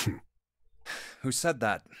 Who said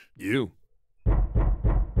that? You.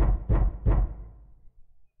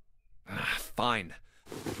 Fine.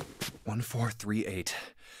 1438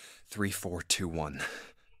 3421.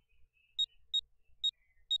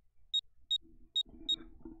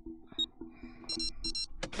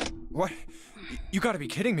 What? You gotta be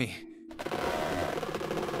kidding me.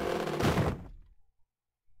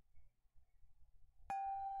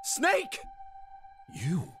 Snake!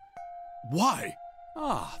 You? Why?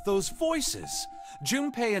 Ah, those voices.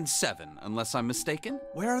 Junpei and Seven, unless I'm mistaken.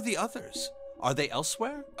 Where are the others? Are they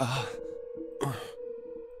elsewhere?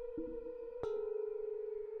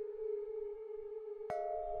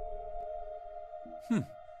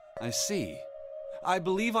 I see. I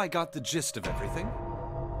believe I got the gist of everything.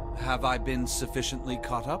 Have I been sufficiently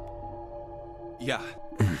caught up? Yeah.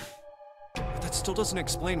 But that still doesn't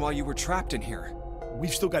explain why you were trapped in here.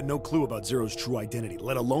 We've still got no clue about Zero's true identity,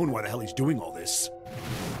 let alone why the hell he's doing all this.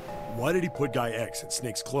 Why did he put Guy X in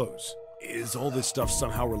Snake's clothes? Is all this stuff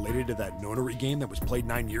somehow related to that Nonary game that was played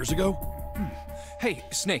 9 years ago? Hey,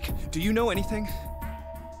 Snake, do you know anything?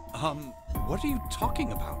 What are you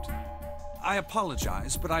talking about? I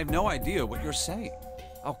apologize, but I have no idea what you're saying.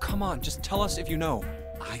 Oh, come on, just tell us if you know.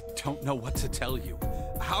 I don't know what to tell you.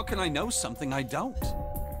 How can I know something I don't?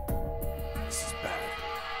 This is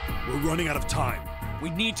bad. We're running out of time. We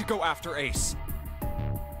need to go after Ace.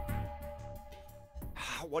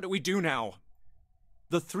 What do we do now?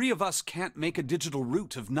 The three of us can't make a digital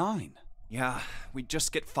route of 9. Yeah, we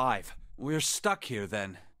just get 5. We're stuck here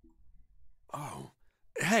then. Oh.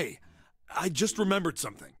 Hey, I just remembered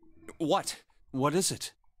something. What? What is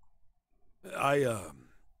it? I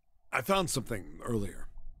found something earlier.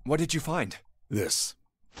 What did you find? This.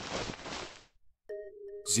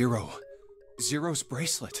 Zero's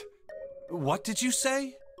bracelet. What did you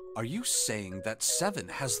say? Are you saying that 7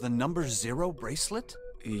 has the number 0 bracelet?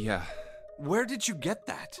 Yeah. Where did you get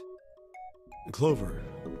that? Clover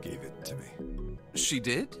gave it to me. She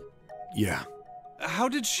did? Yeah. How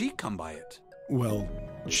did she come by it? Well,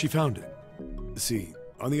 she found it. See,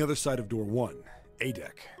 on the other side of door 1, A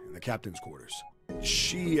deck, in the captain's quarters.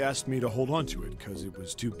 She asked me to hold on to it because it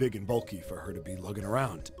was too big and bulky for her to be lugging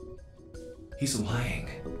around. He's lying.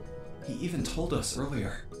 He even told us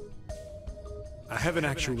earlier. I haven't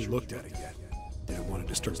actually looked at it yet. Didn't want to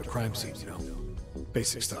disturb the crime scene, you know?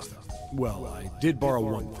 Basic stuff. Well, I did borrow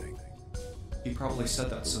one thing. He probably said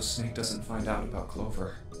that so Snake doesn't find out about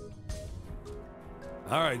Clover.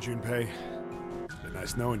 All right, Junpei. Been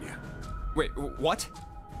nice knowing you. Wait, what?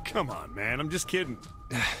 Come on, man. I'm just kidding.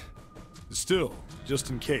 Still, just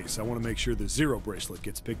in case, I want to make sure the 0 bracelet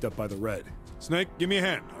gets picked up by the Red. Snake, give me a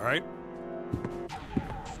hand, all right?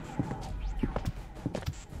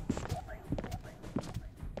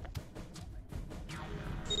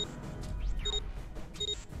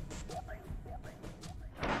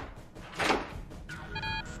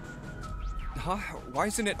 Huh? Why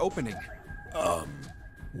isn't it opening?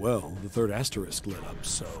 Well, the third asterisk lit up,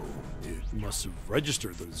 so it must have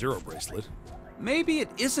registered the 0 bracelet. Maybe it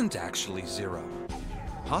isn't actually 0.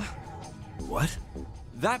 Huh? What?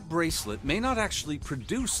 That bracelet may not actually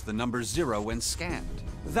produce the number 0 when scanned.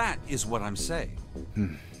 That is what I'm saying.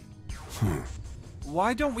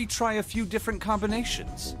 Why don't we try a few different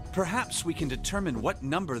combinations? Perhaps we can determine what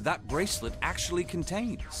number that bracelet actually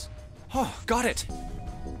contains. Oh, got it!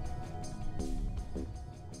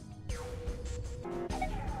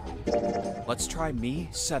 Let's try me,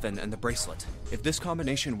 7, and the bracelet. If this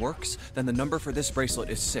combination works, then the number for this bracelet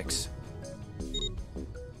is 6.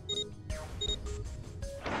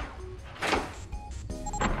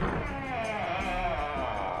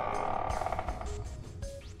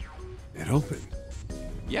 open.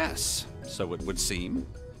 Yes, so it would seem.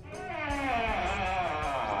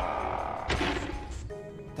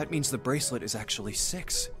 That means the bracelet is actually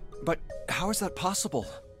 6. But how is that possible?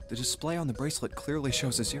 The display on the bracelet clearly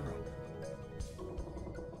shows a 0.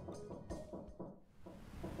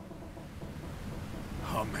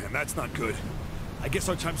 Oh man, that's not good. I guess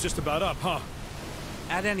our time's just about up, huh?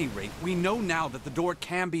 At any rate, we know now that the door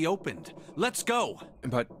can be opened. Let's go!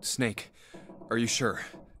 But, Snake, are you sure?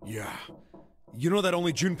 Yeah. You know that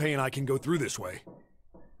only Junpei and I can go through this way.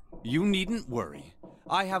 You needn't worry.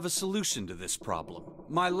 I have a solution to this problem.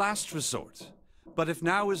 My last resort. But if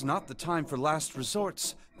now is not the time for last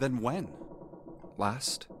resorts, then when?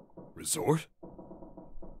 Last? Resort?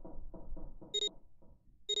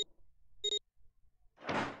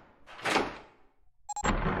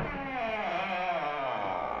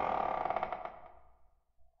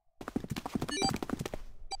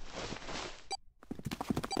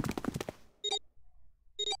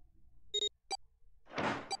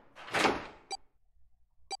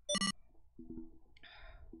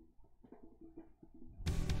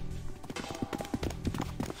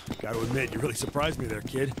 Gotta admit, you really surprised me there,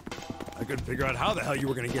 kid. I couldn't figure out how the hell you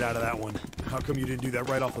were gonna get out of that one. How come you didn't do that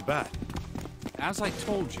right off the bat? As I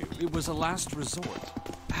told you, it was a last resort.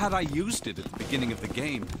 Had I used it at the beginning of the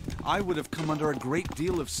game, I would have come under a great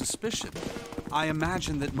deal of suspicion. I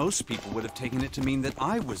imagine that most people would have taken it to mean that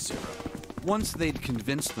I was Zero. Once they'd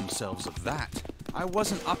convinced themselves of that, I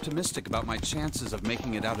wasn't optimistic about my chances of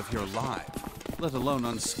making it out of here alive, let alone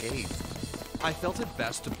unscathed. I felt it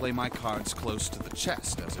best to play my cards close to the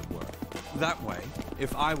chest, as it were. That way,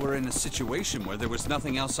 if I were in a situation where there was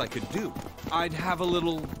nothing else I could do, I'd have a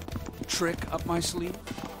little trick up my sleeve.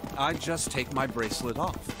 I'd just take my bracelet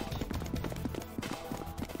off.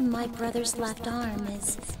 My brother's left arm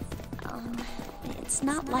is, it's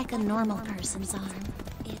not like a normal person's arm.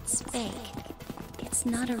 It's fake. It's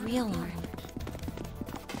not a real arm.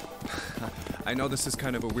 I know this is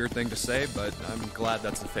kind of a weird thing to say, but I'm glad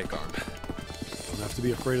that's a fake arm. Don't have to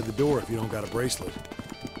be afraid of the door if you don't got a bracelet.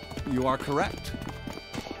 You are correct.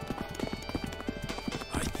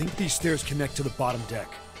 I think these stairs connect to the bottom deck.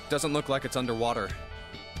 Doesn't look like it's underwater.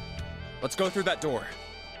 Let's go through that door.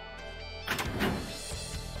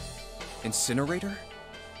 Incinerator?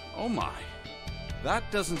 Oh my. That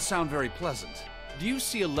doesn't sound very pleasant. Do you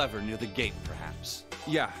see a lever near the gate, perhaps?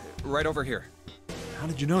 Yeah, right over here. How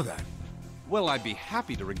did you know that? Well, I'd be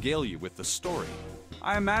happy to regale you with the story.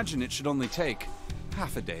 I imagine it should only take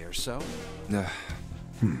half a day or so.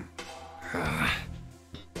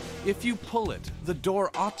 If you pull it, the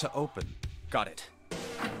door ought to open. Got it.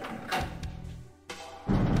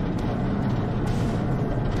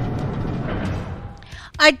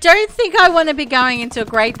 I don't think I want to be going into a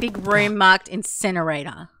great big room marked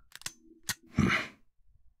incinerator.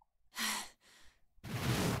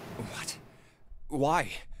 What?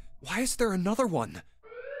 Why? Why is there another one?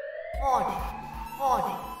 Warning.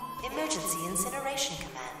 Warning. Emergency incineration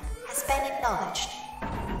command has been acknowledged.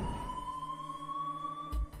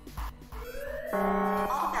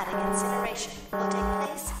 Automatic incineration will take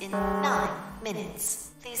place in 9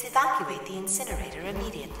 minutes. Please evacuate the incinerator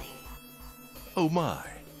immediately. Oh my,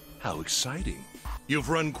 how exciting. You've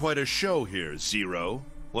run quite a show here, Zero.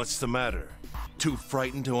 What's the matter? Too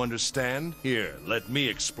frightened to understand? Here, let me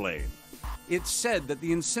explain. It's said that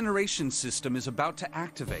the incineration system is about to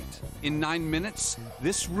activate. In 9 minutes,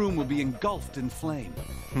 this room will be engulfed in flame.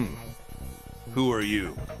 Who are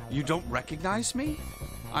you? You don't recognize me?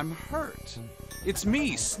 I'm hurt. It's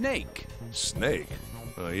me, Snake. Snake?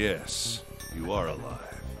 Oh yes, you are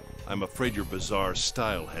alive. I'm afraid your bizarre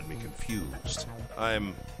style had me confused.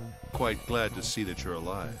 I'm quite glad to see that you're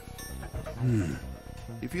alive.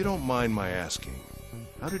 If you don't mind my asking,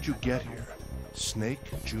 how did you get here? Snake,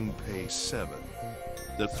 Junpei, 7.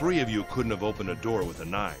 The 3 of you couldn't have opened a door with a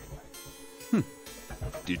 9.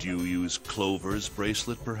 Did you use Clover's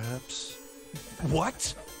bracelet, perhaps?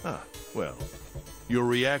 What? Ah, well, your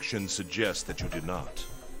reaction suggests that you did not.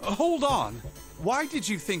 Hold on. Why did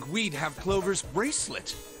you think we'd have Clover's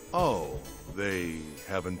bracelet? Oh, they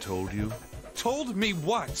haven't told you? Told me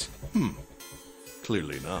what?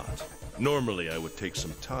 Clearly not. Normally I would take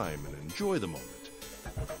some time and enjoy the moment.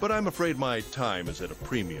 But I'm afraid my time is at a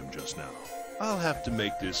premium just now. I'll have to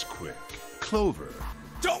make this quick. Clover.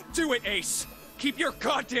 Don't do it, Ace! Keep your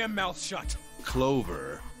goddamn mouth shut!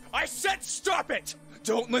 Clover. I said stop it!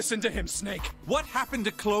 Don't listen to him, Snake. What happened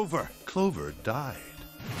to Clover? Clover died.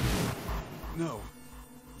 No,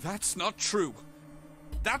 that's not true.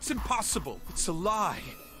 That's impossible. It's a lie.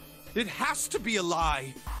 It has to be a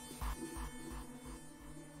lie.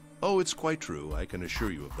 Oh, it's quite true. I can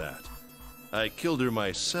assure you of that. I killed her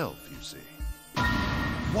myself, you see.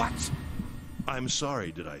 What? I'm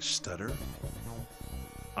sorry, did I stutter?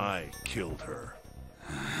 I killed her.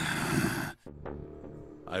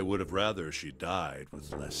 I would have rather she died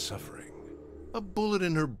with less suffering. A bullet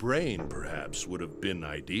in her brain, perhaps, would have been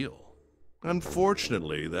ideal.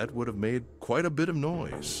 Unfortunately, that would have made quite a bit of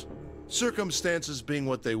noise. Circumstances being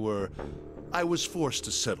what they were, I was forced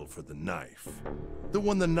to settle for the knife. The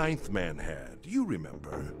one the ninth man had, you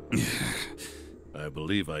remember. I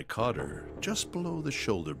believe I caught her just below the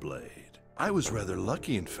shoulder blade. I was rather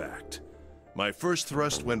lucky, in fact. My first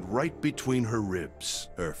thrust went right between her ribs.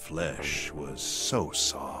 Her flesh was so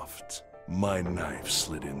soft. My knife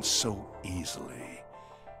slid in so easily.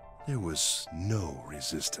 There was no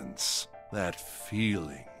resistance. That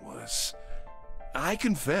feeling was... I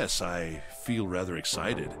confess, I feel rather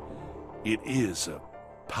excited. It is a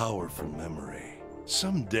powerful memory.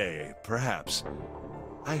 Someday, perhaps,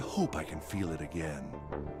 I hope I can feel it again.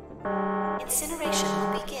 Incineration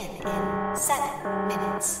will begin in 7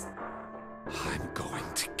 minutes. I'm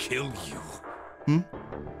going to kill you.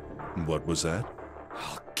 What was that?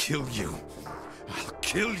 I'll kill you. I'll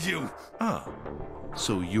kill you. Ah,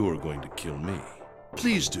 so you're going to kill me.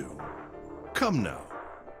 Please do. Come now.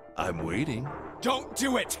 I'm waiting. Don't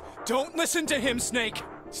do it! Don't listen to him, Snake!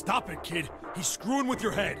 Stop it, kid. He's screwing with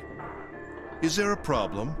your head. Is there a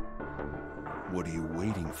problem? What are you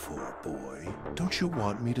waiting for, boy? Don't you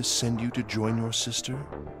want me to send you to join your sister?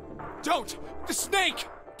 Don't! The snake!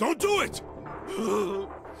 Don't do it!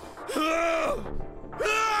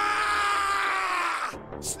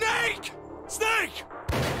 Snake! Snake!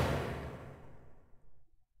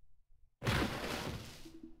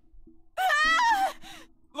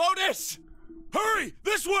 Lotus! Hurry!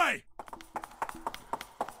 This way!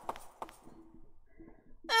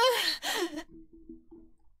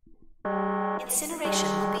 Incineration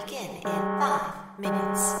will begin in 5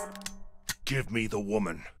 minutes. Give me the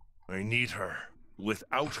woman. I need her.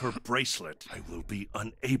 Without her bracelet, I will be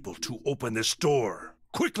unable to open this door.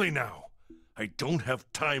 Quickly now! I don't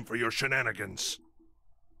have time for your shenanigans.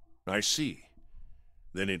 I see.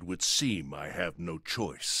 Then it would seem I have no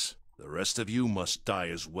choice. The rest of you must die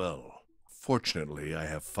as well. Fortunately, I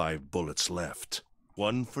have 5 bullets left.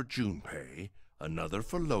 1 for Junpei, another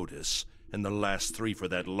for Lotus, and the last 3 for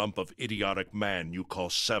that lump of idiotic man you call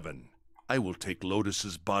Seven. I will take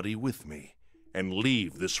Lotus's body with me and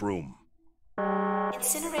leave this room.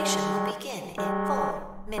 Incineration will begin in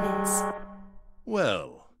 4 minutes.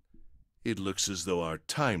 Well, it looks as though our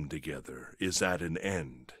time together is at an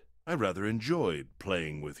end. I rather enjoyed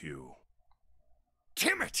playing with you.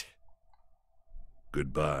 Damn it!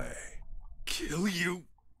 Goodbye. Kill you?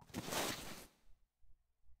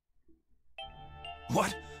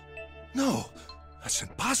 What? No, that's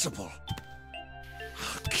impossible.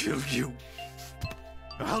 I'll kill you.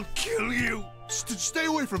 I'll kill you. Stay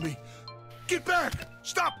away from me. Get back.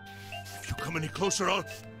 Stop. If you come any closer, I'll...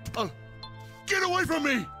 Get away from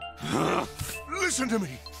me. Listen to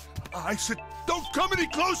me. I said, don't come any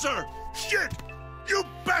closer. Shit. You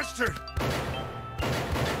bastard.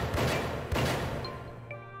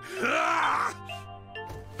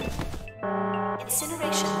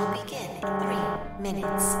 Incineration will begin in 3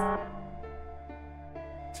 minutes.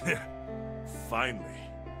 Finally,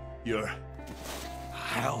 you're...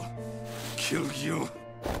 I'll kill you.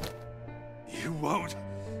 You won't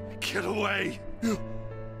get away.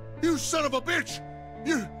 You son of a bitch!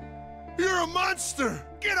 You're a monster!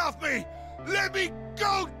 Get off me! Let me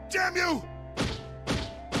go, damn you!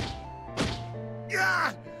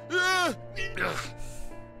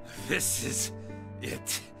 This is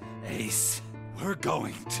it, Ace. We're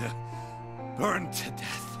going to burn to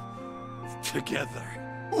death together.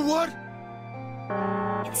 What?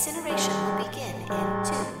 Incineration will begin in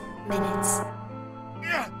 2 minutes.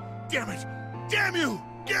 Damn it! Damn you!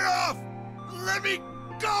 Get off! Let me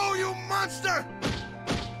go, you monster!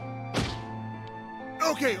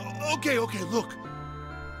 Okay, look.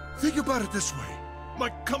 Think about it this way. My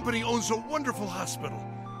company owns a wonderful hospital.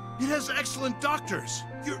 It has excellent doctors.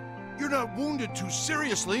 You're not wounded too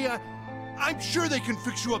seriously. I'm sure they can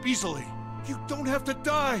fix you up easily. You don't have to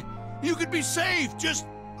die. You could be saved. Just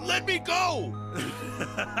let me go.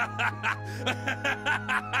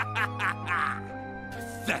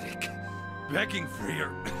 Pathetic. Begging for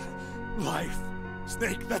your life.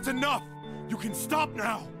 Snake, that's enough. You can stop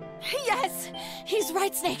now. Yes! He's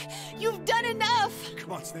right, Snake. You've done enough!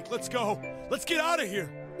 Come on, Snake, let's go. Let's get out of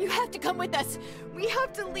here. You have to come with us. We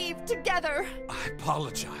have to leave together. I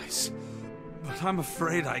apologize, but I'm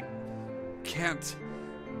afraid I can't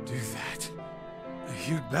do that.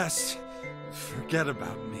 You'd best forget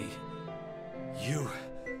about me. You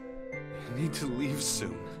I need to leave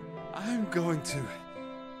soon. I'm going to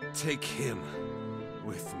take him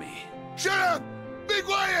with me. Shut up! Be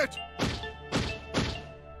quiet!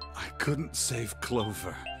 I couldn't save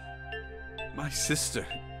Clover. My sister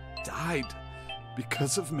died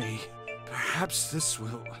because of me. Perhaps this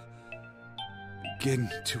will begin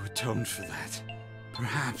to atone for that.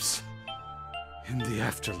 Perhaps in the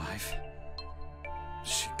afterlife,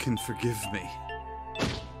 she can forgive me.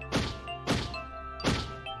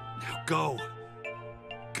 Now go.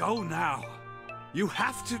 Go now. You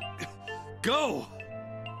have to go.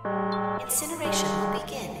 Incineration will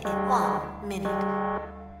begin in 1 minute.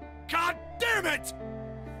 God damn it!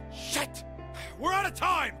 Shit! We're out of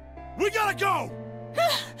time! We gotta go!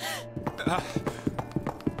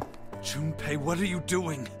 Junpei, what are you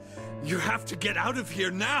doing? You have to get out of here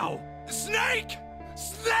now! Snake!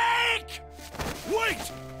 Snake!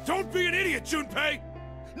 Wait! Don't be an idiot, Junpei!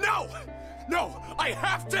 No! No! I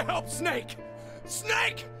have to help Snake!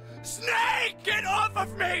 Snake! Snake! Get off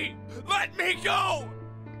of me! Let me go!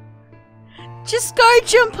 Just go,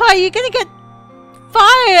 Junpei! You're gonna get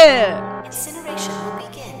fired! Incineration will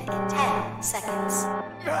begin in 10 seconds.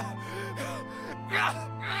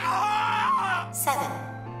 7,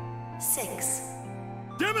 6.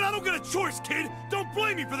 Damn it, I don't get a choice, kid! Don't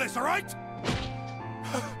blame me for this, alright?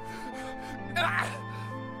 5,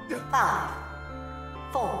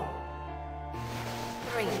 4,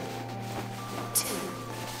 3, 2,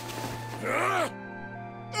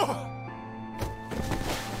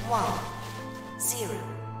 1, 0.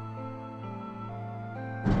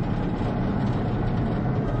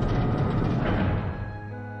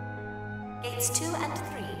 Gates 2 and 3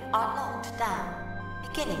 are locked down,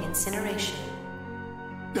 beginning incineration.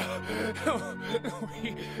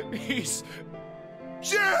 He's...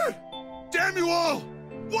 Shit! Damn you all!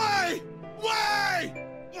 Why? Why?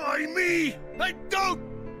 Why me? I don't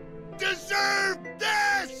deserve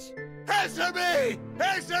this! Answer me!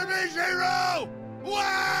 Answer me, Zero!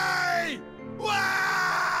 Why?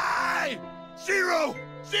 Why? Zero!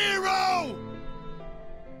 Zero!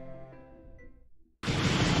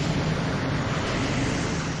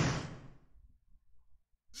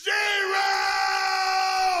 Zero!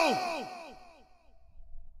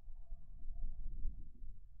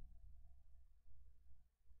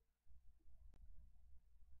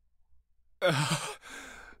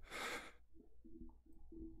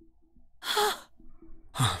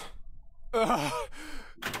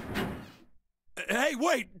 Hey,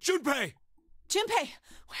 wait! Junpei! Junpei,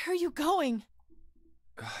 where are you going?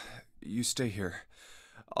 You stay here.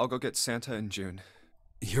 I'll go get Santa and June.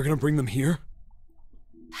 You're gonna bring them here?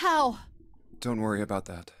 How? Don't worry about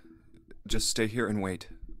that. Just stay here and wait,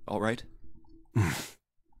 alright? I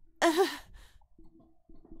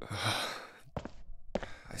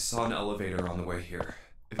saw an elevator on the way here.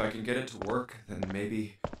 If I can get it to work, then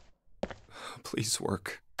maybe... Please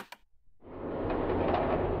work.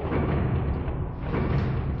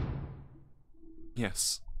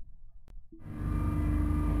 Yes.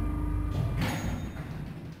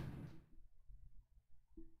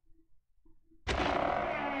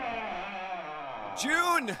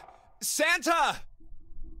 June! Santa!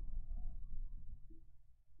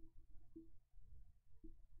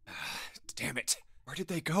 Damn it. Where did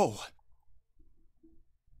they go?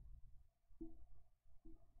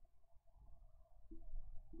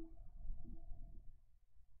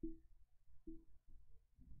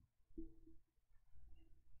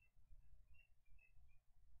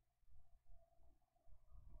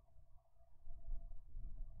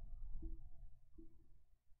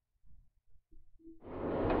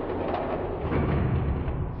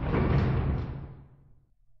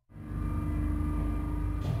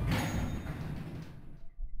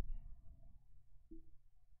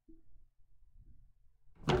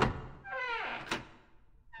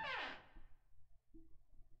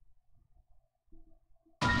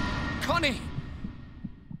 Connie!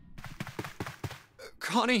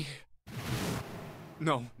 Connie!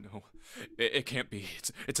 No. It can't be.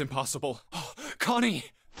 It's impossible. Oh, Connie!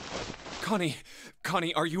 Connie,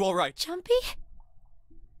 are you alright? Jumpy?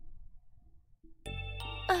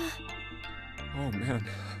 Oh man.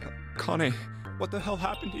 Connie, what the hell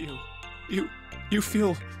happened to you? You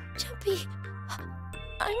feel... Jumpy,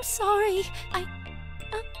 I'm sorry. I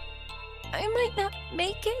might not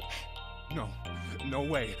make it. No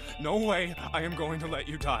way I am going to let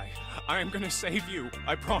you die. I am going to save you,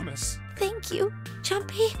 I promise. Thank you,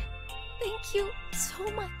 Jumpy. Thank you so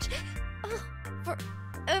much for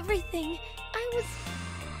everything. I was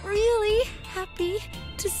really happy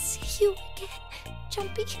to see you again,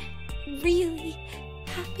 Jumpy. Really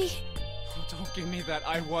happy. Oh, don't give me that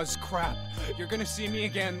I was crap. You're gonna see me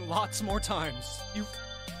again lots more times. You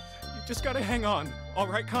just gotta hang on. All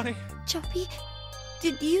right, Connie? Chubby,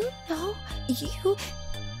 did you know you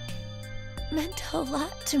meant a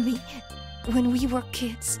lot to me when we were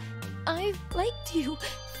kids? I've liked you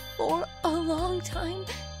for a long time,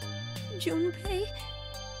 Junpei.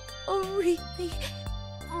 A really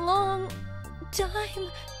long time.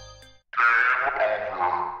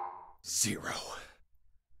 0.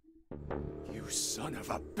 You son of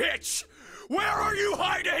a bitch! Where are you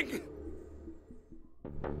hiding?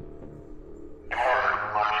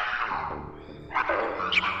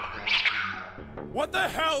 What the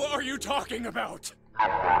hell are you talking about?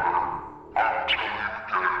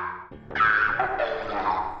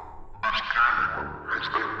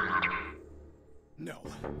 No.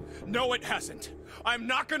 No, it hasn't. I'm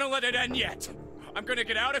not gonna let it end yet. I'm gonna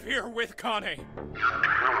get out of here with Connie.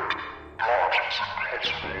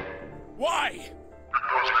 Why?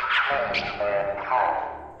 Because you chose the wrong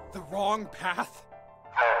path. The wrong path?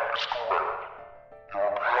 That is correct. Your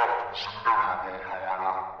path is inevitable,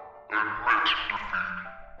 however. Admit defeat.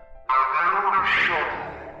 Where there is shadow,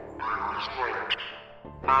 there is light.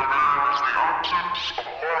 Where there is the absence of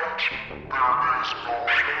light, there is no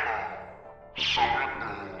shadow. So it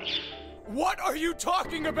goes. What are you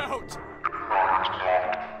talking about? It matters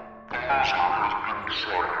not. The loser has been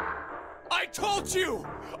decided. I told you!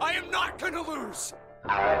 I am not gonna lose!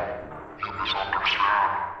 No, you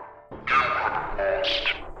misunderstand. You have lost.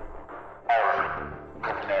 I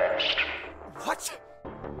have lost. What?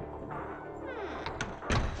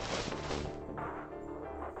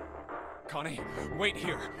 Connie, wait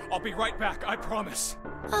here. I'll be right back, I promise.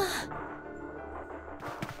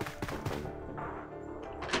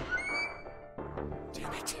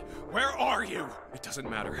 Damn it. Where are you? It doesn't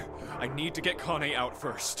matter. I need to get Connie out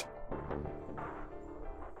first.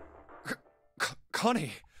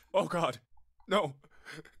 Connie! Oh god. No.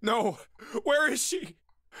 No. Where is she?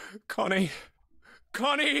 Connie.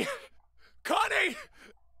 Connie! Connie!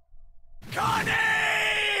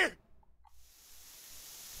 Connie!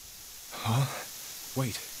 Huh?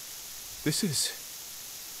 Wait. This is...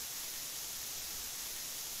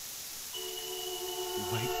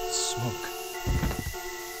 white smoke.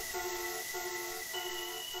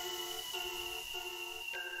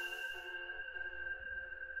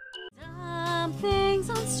 Dumb things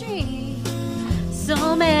on street.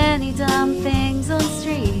 So many dumb things.